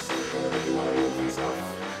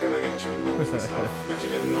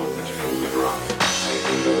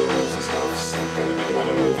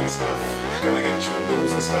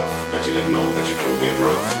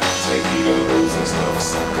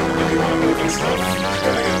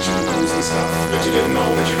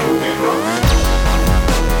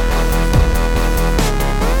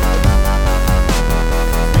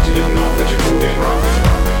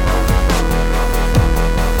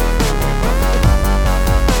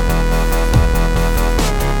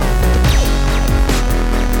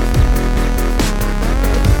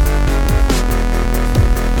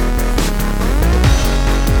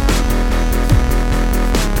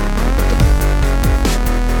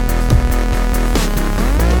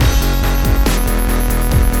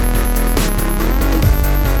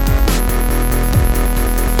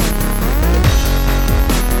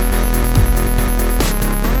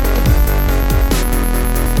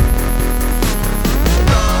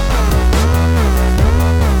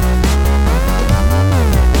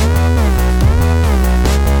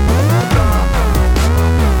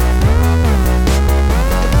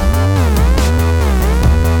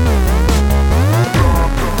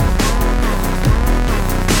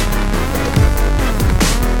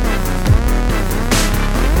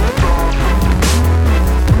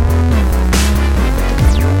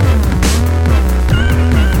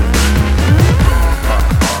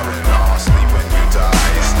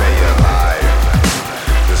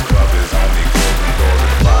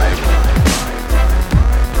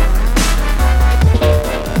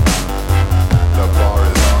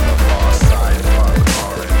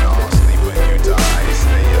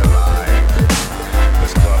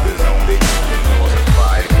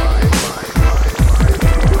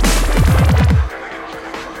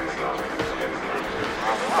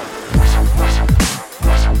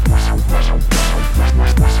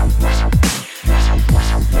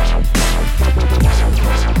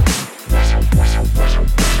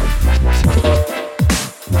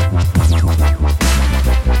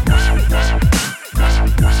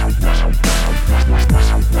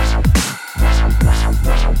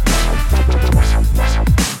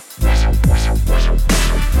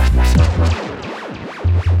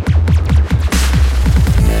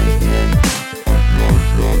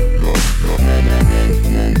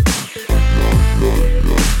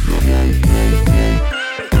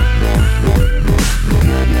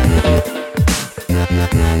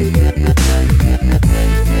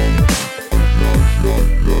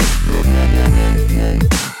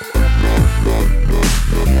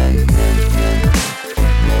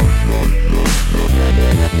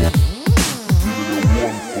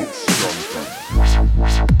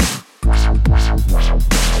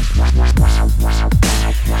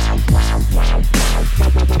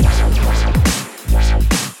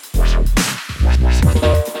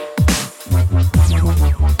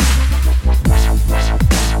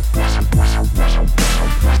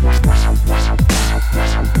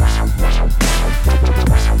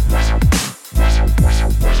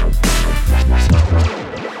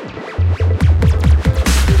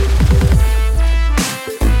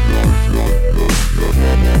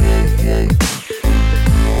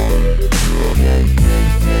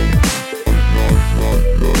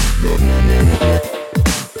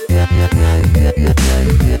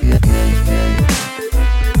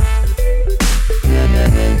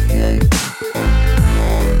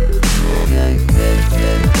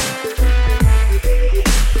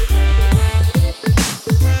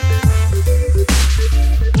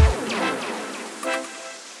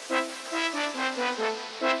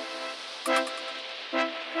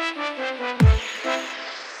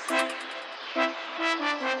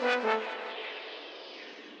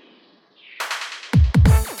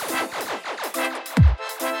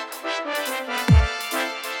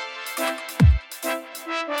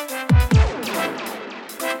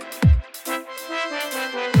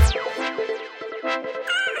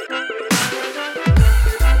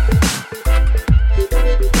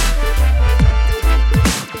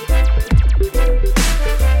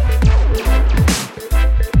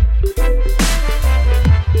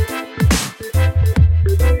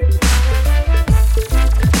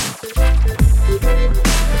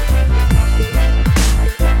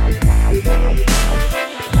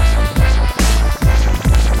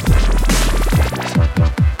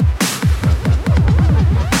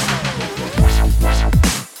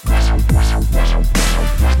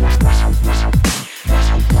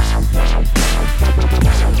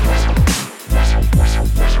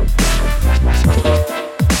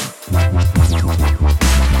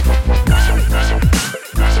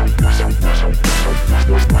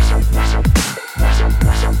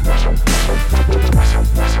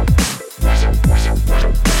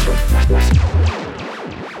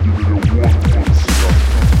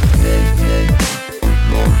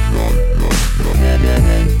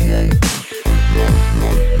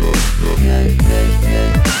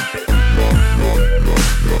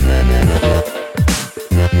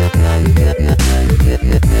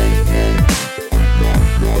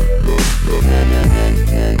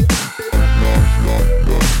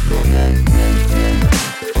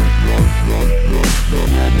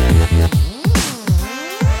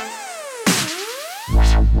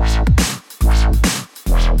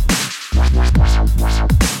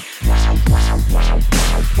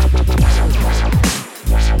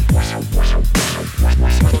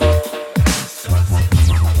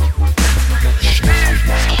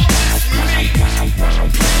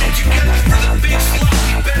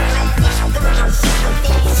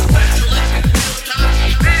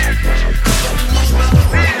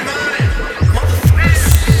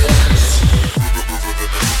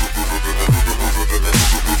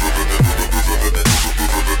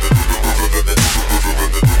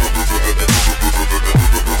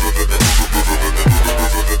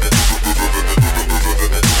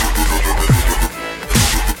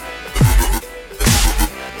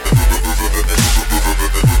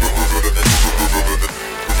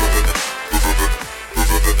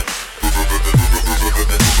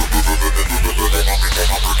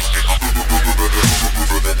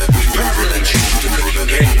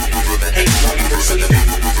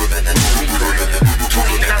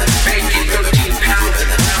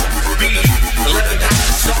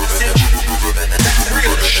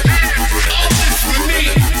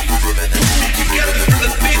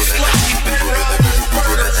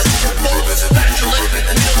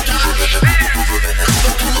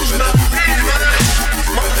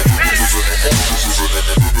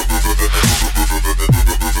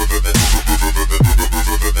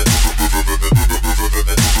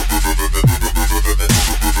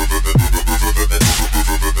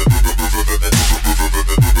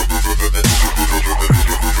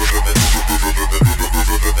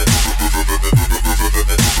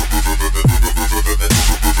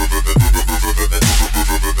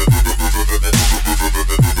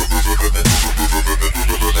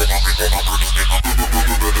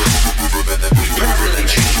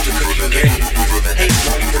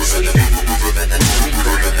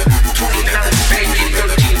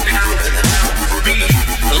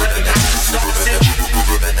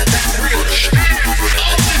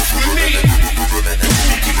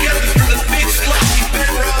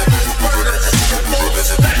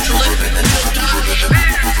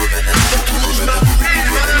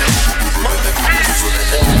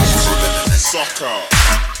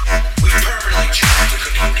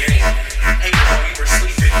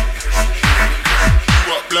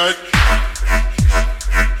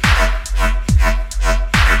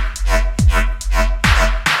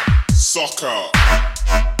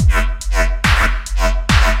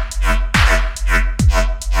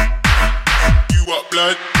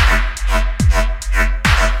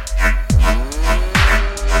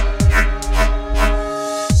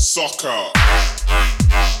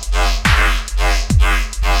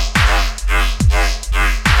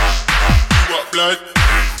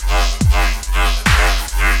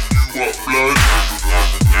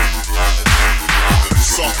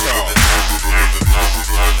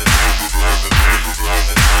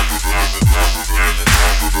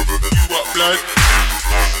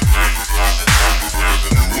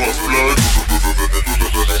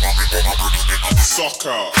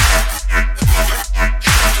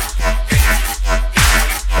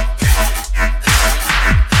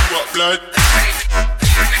 Blood.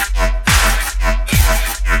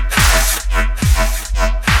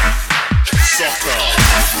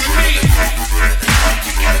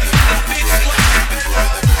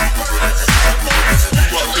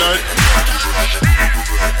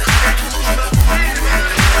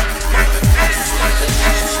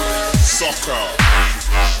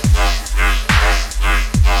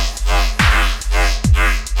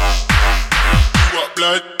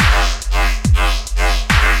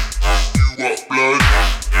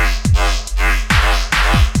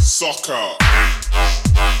 Soccer.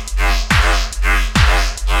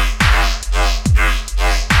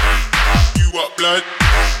 You up, blood?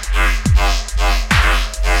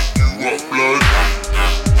 You up, blood?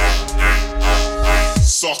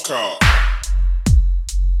 Soccer.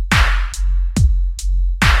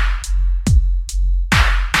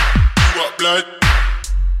 You up, blood?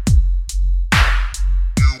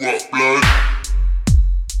 You up, blood?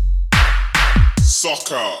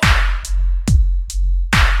 Soccer.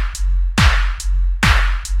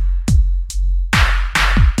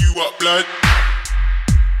 You up, blood?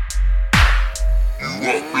 You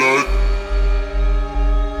up, blood?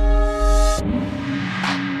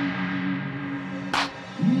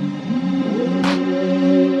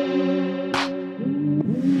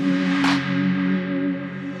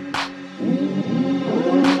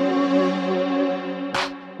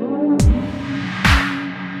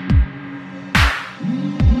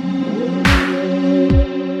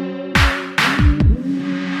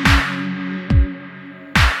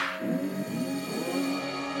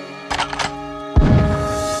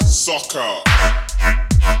 Soccer.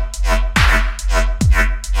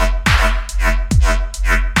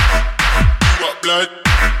 You up, blood?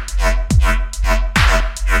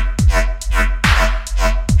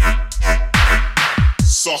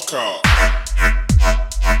 Soccer.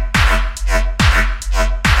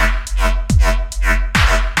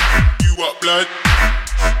 You up, blood?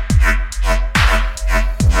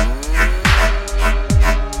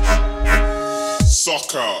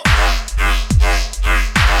 Soccer.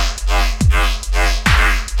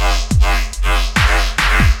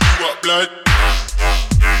 Blood.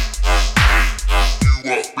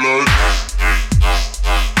 You up, blood?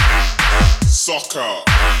 Soccer.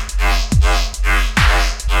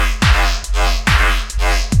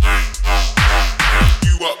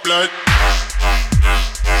 You up, blood?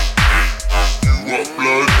 You up,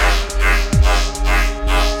 blood?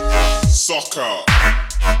 Soccer.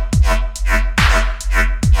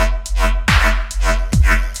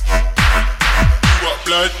 You up,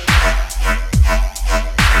 blood?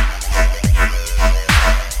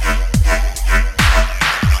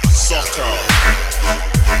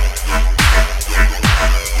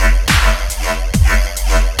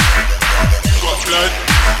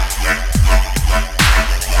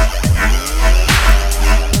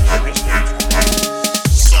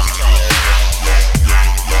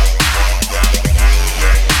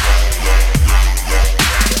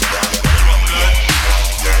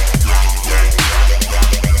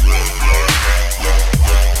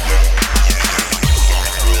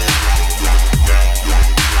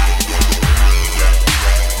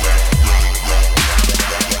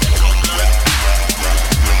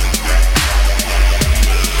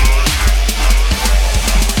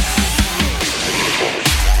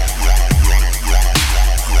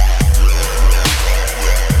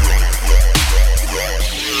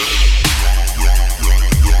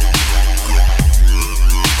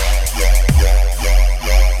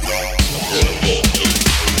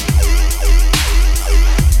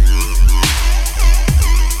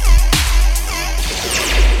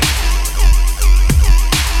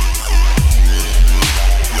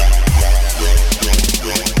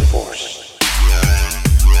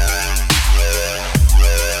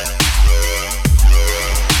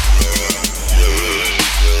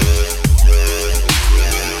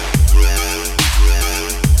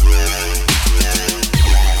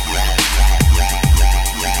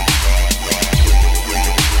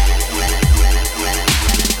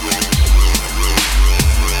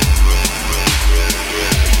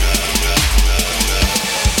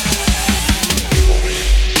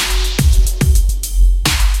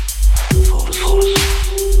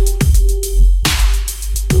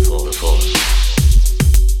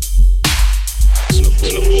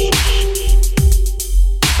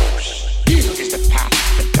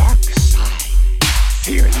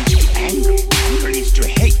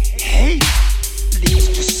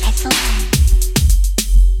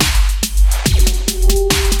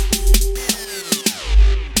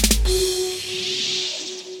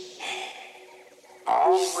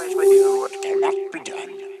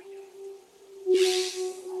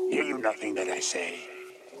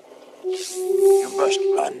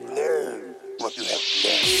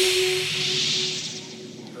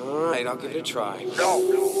 Try. No,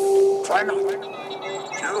 try not. Do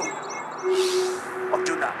or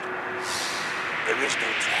do not. There is no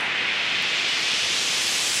try.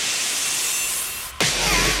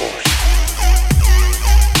 Force.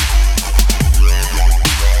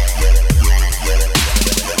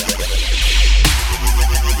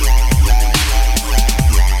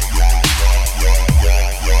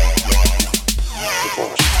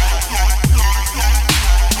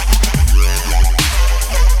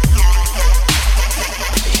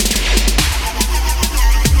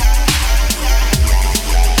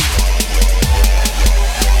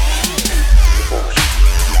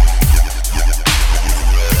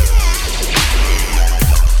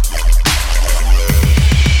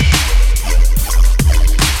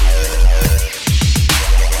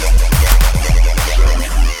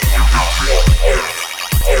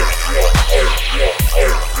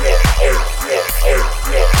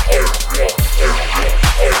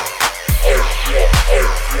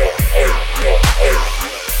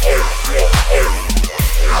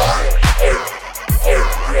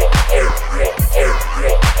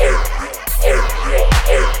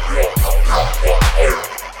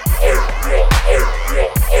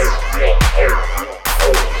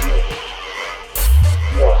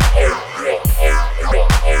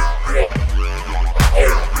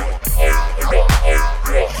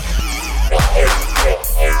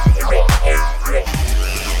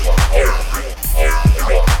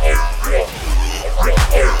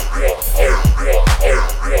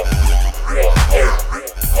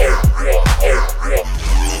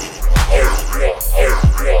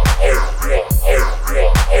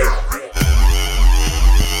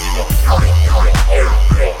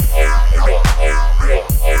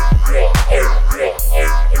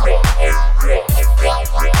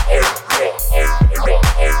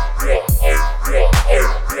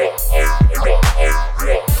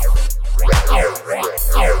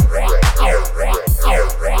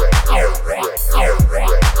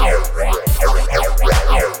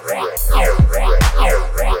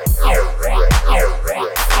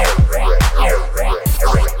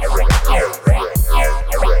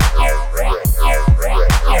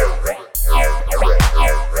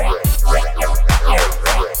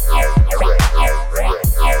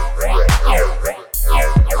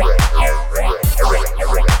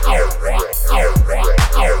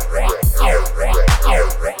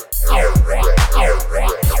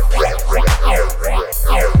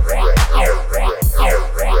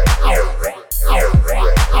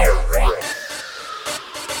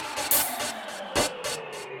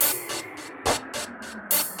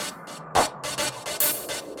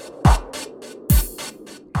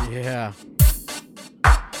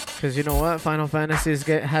 Because you know what? Final Fantasy is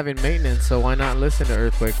having maintenance, so why not listen to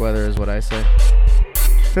Earthquake Weather is what I say.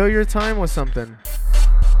 Fill your time with something.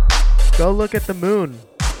 Go look at the moon.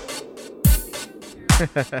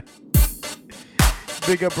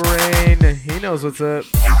 Big up Rain. He knows what's up.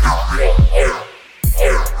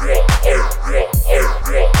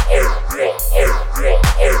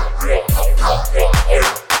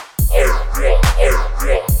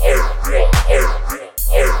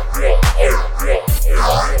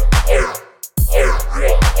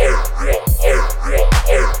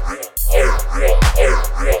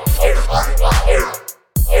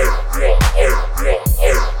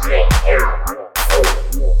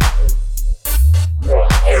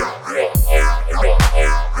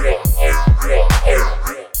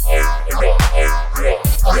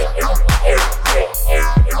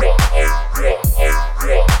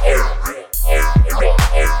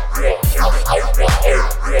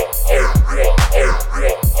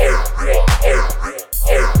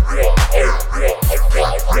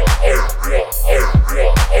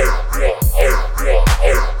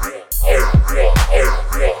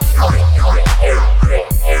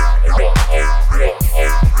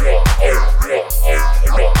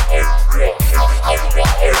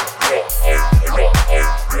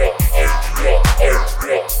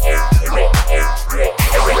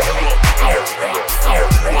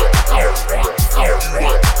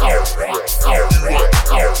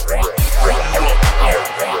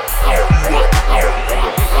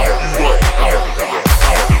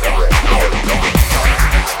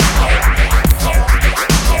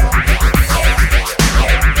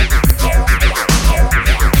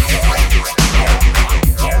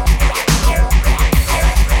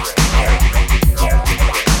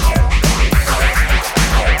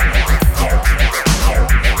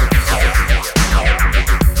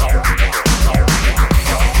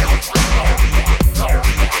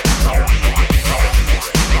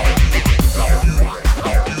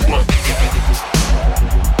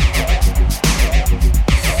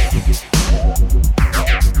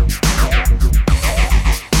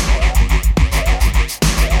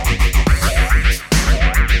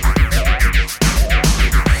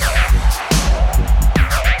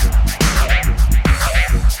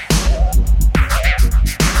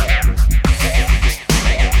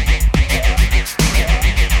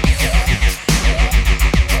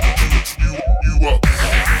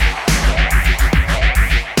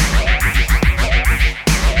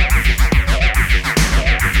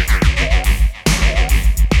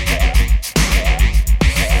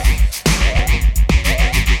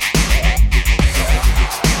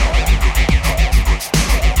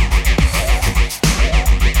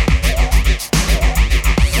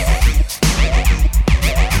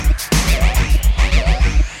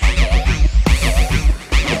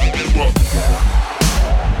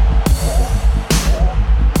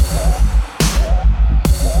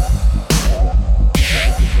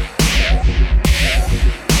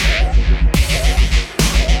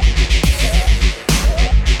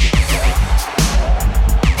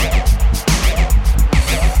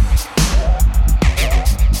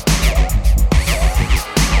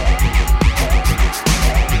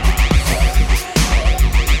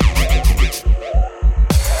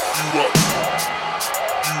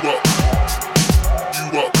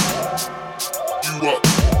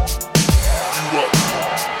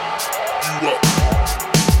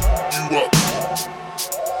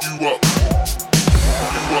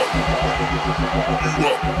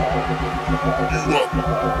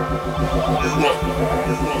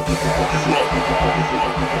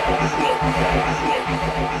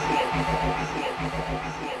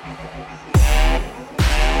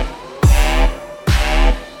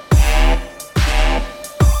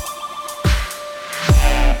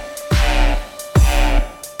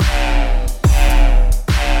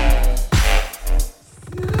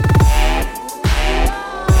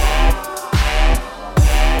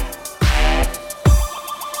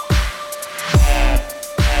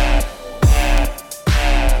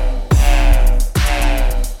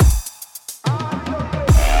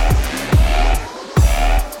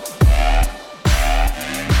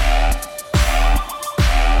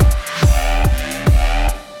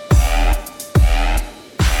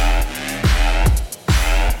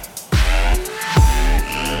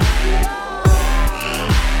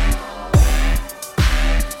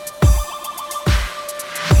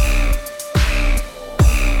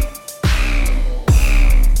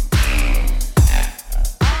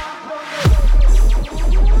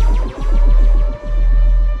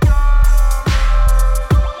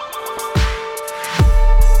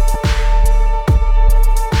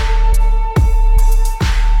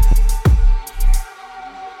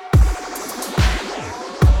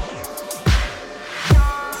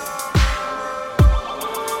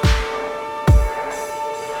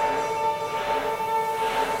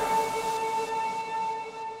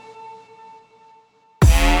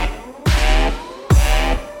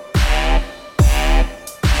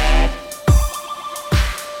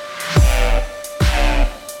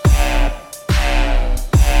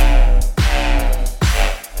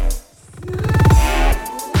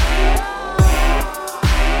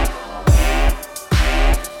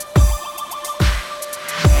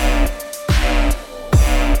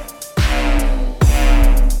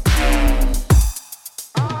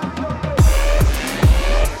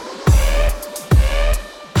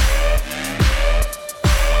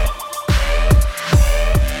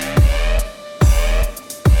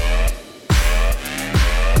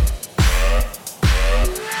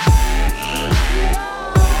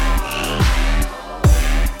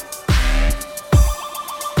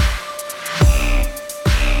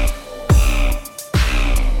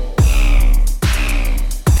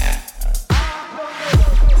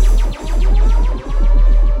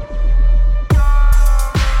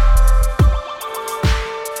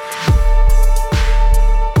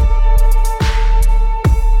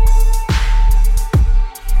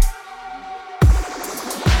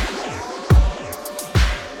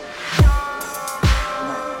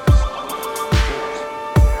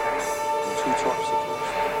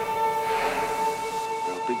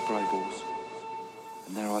 grey balls.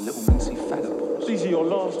 And there are little mincy faggot balls. These are your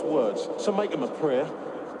last words, so make them a prayer.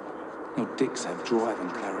 Your dicks have drive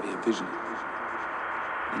and clarity of vision.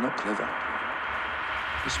 They're not clever.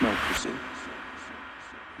 They smell pussy.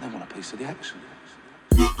 They want a piece of the action.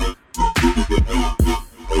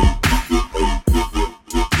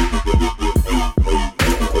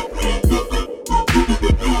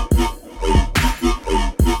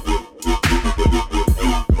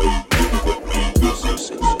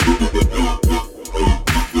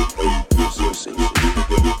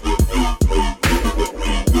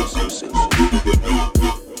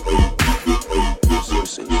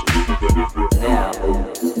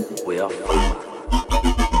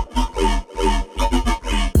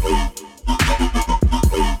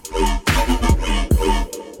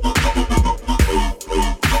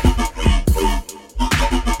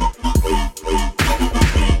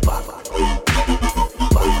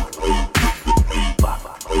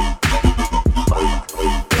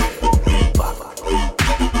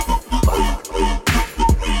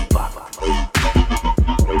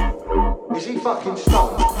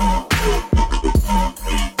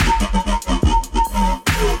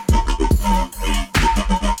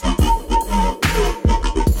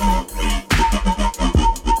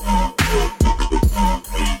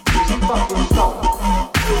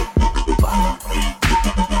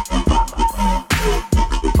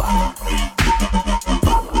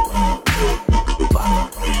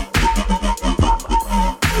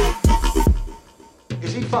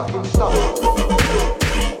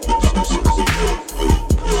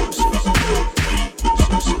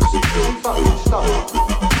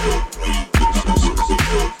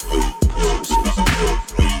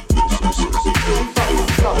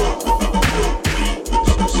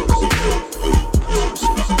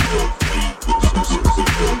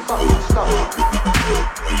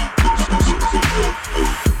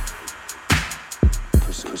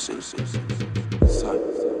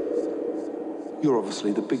 You're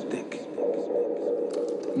obviously the big dick.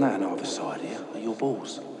 Now on either side here are your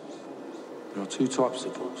balls. There are two types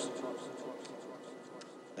of balls.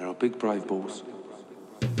 There are big brave balls,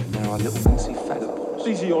 and there are little mincy faggot balls.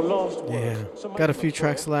 These are your last words. Yeah, got a few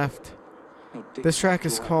tracks left. This track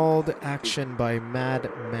is called Action by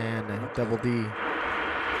Madman Double D.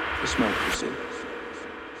 They smell pussy.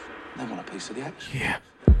 They want a piece of the action. Yeah.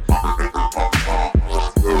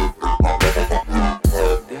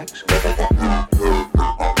 The action.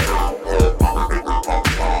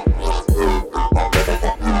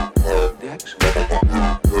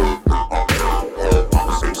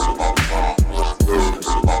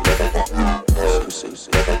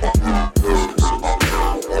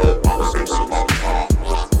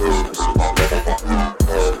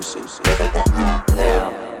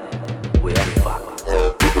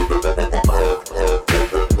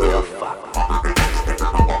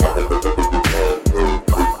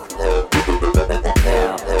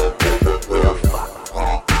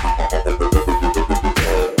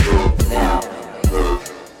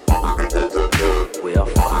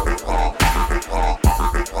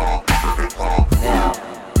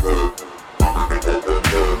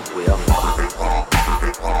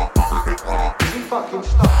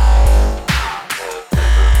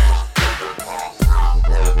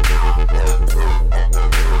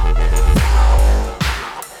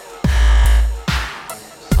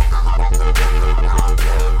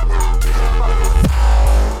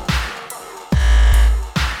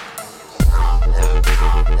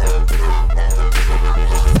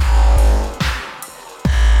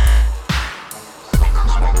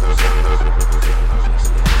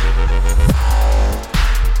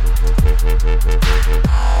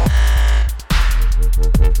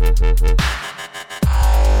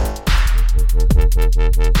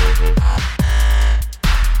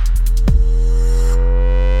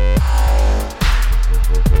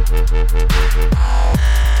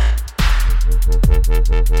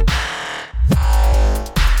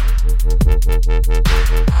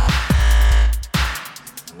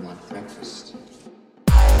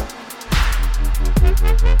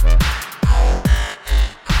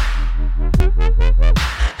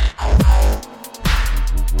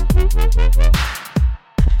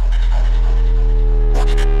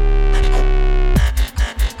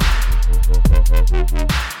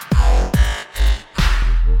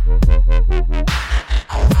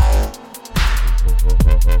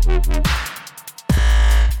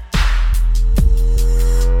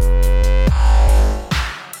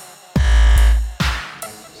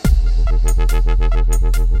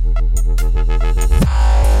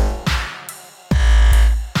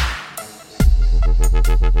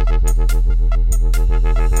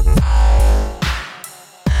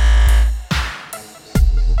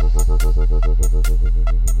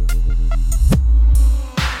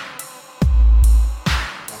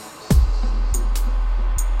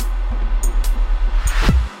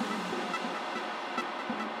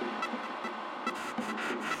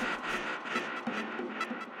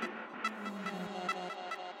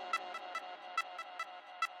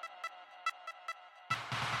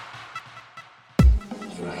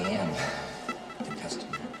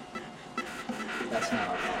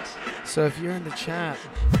 So if you're in the chat,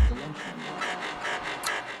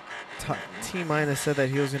 T-Minus said that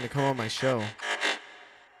he was going to come on my show.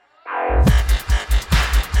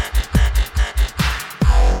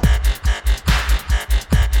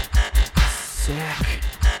 Sick.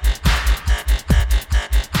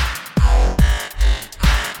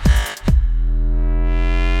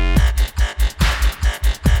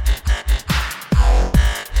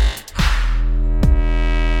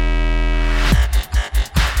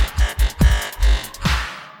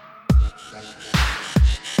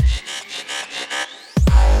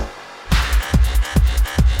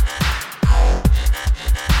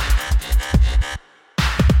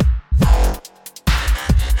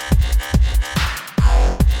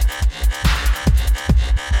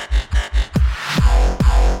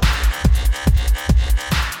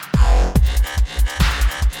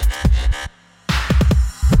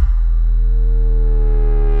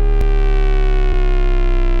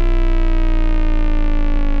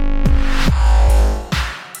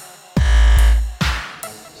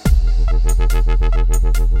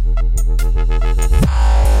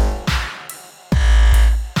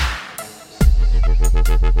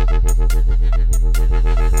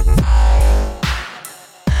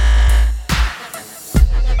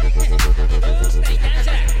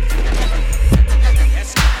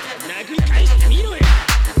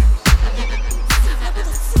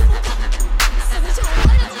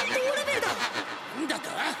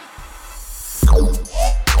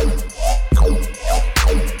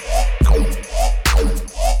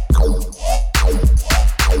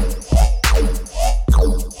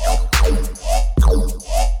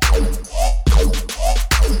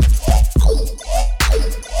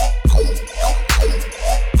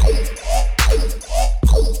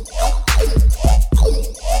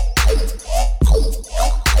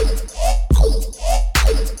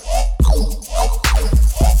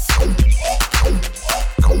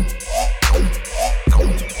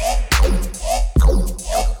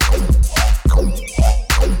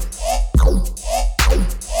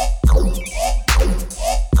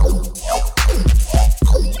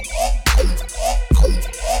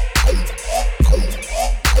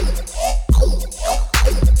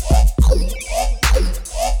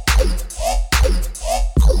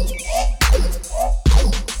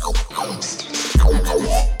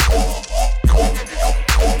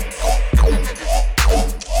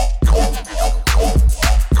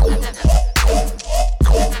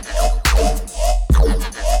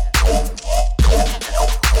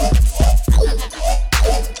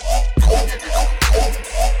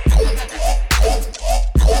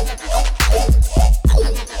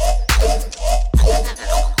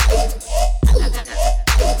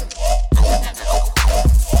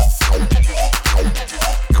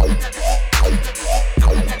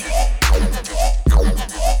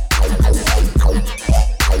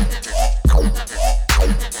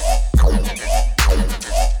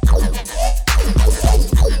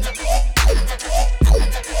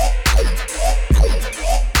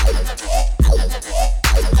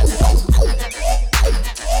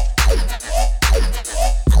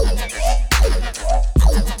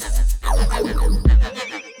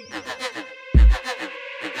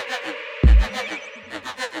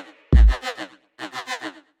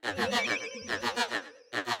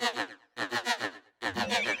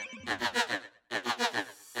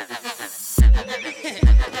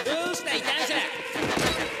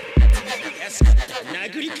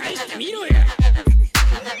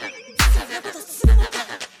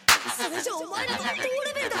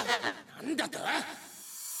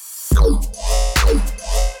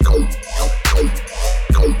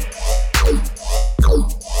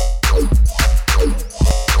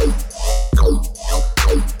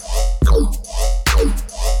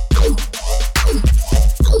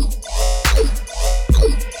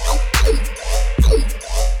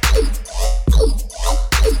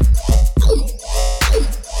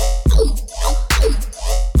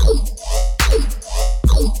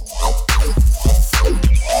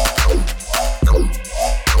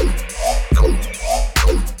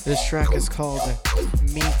 This track is called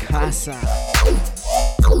Mikasa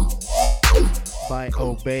by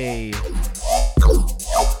Obey.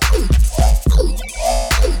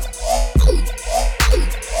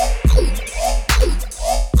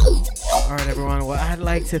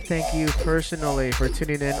 like to thank you personally for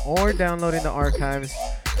tuning in or downloading the archives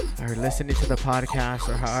or listening to the podcast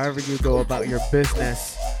or however you go about your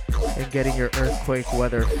business and getting your earthquake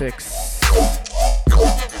weather fix.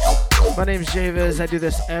 My name's Javiz. I do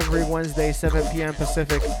this every Wednesday, 7 p.m.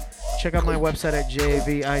 Pacific. Check out my website at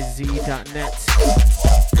jviz.net.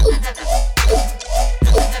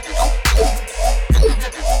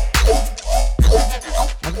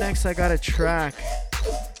 Up next, I got a track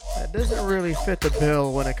that doesn't really fit the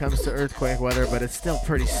bill when it comes to earthquake weather, but it's still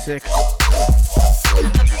pretty sick.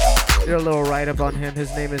 Did a little write-up on him.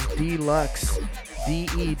 His name is Delux,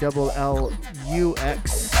 D-E-L-L-U-X.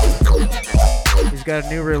 He's got a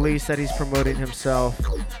new release that he's promoting himself,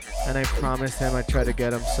 and I promised him I'd try to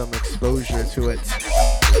get him some exposure to it.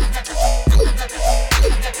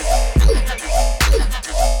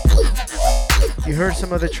 You heard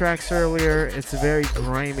some of the tracks earlier. It's very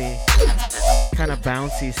grimy, kind of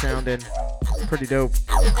bouncy sounding. Pretty dope.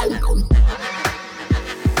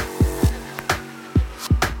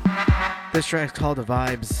 This track's called The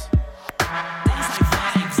Vibes.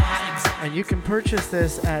 And you can purchase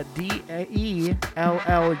this at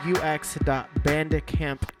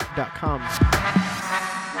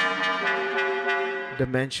dellux.bandicamp.com.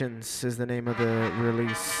 Dimensions is the name of the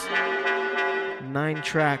release. 9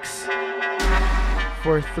 tracks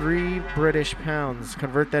for £3 British.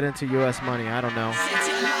 Convert that into US money. I don't know.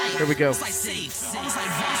 Here we go.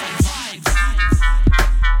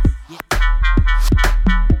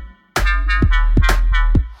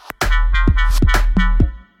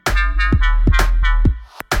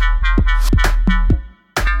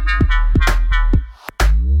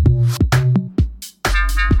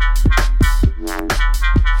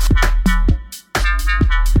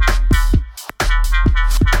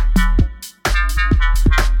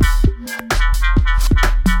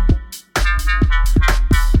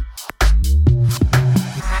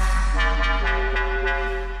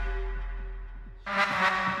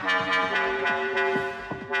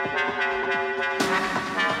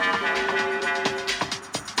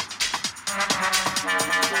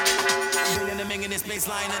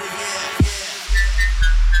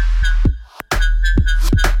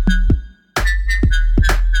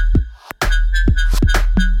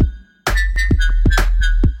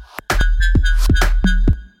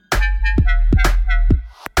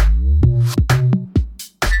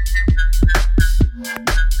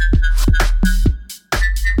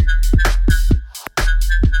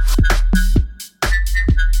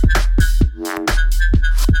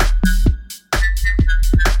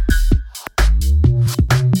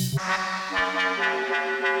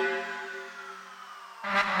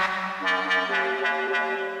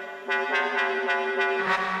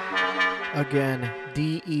 Again,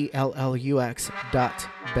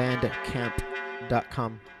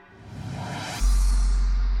 dellux.bandcamp.com.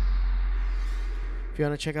 If you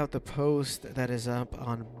want to check out the post that is up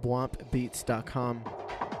on bwompbeats.com,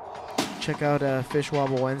 check out Fish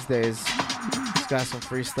Wobble Wednesdays. It's got some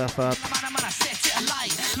free stuff up.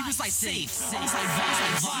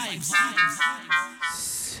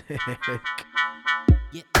 Sick.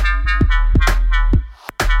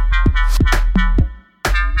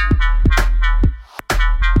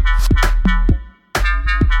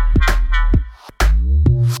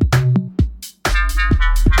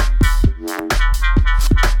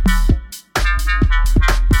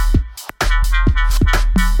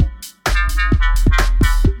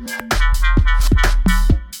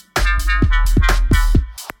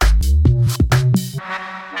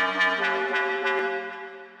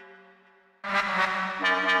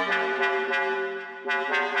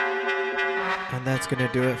 And that's going to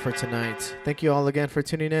do it for tonight. Thank you all again for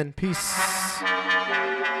tuning in. Peace.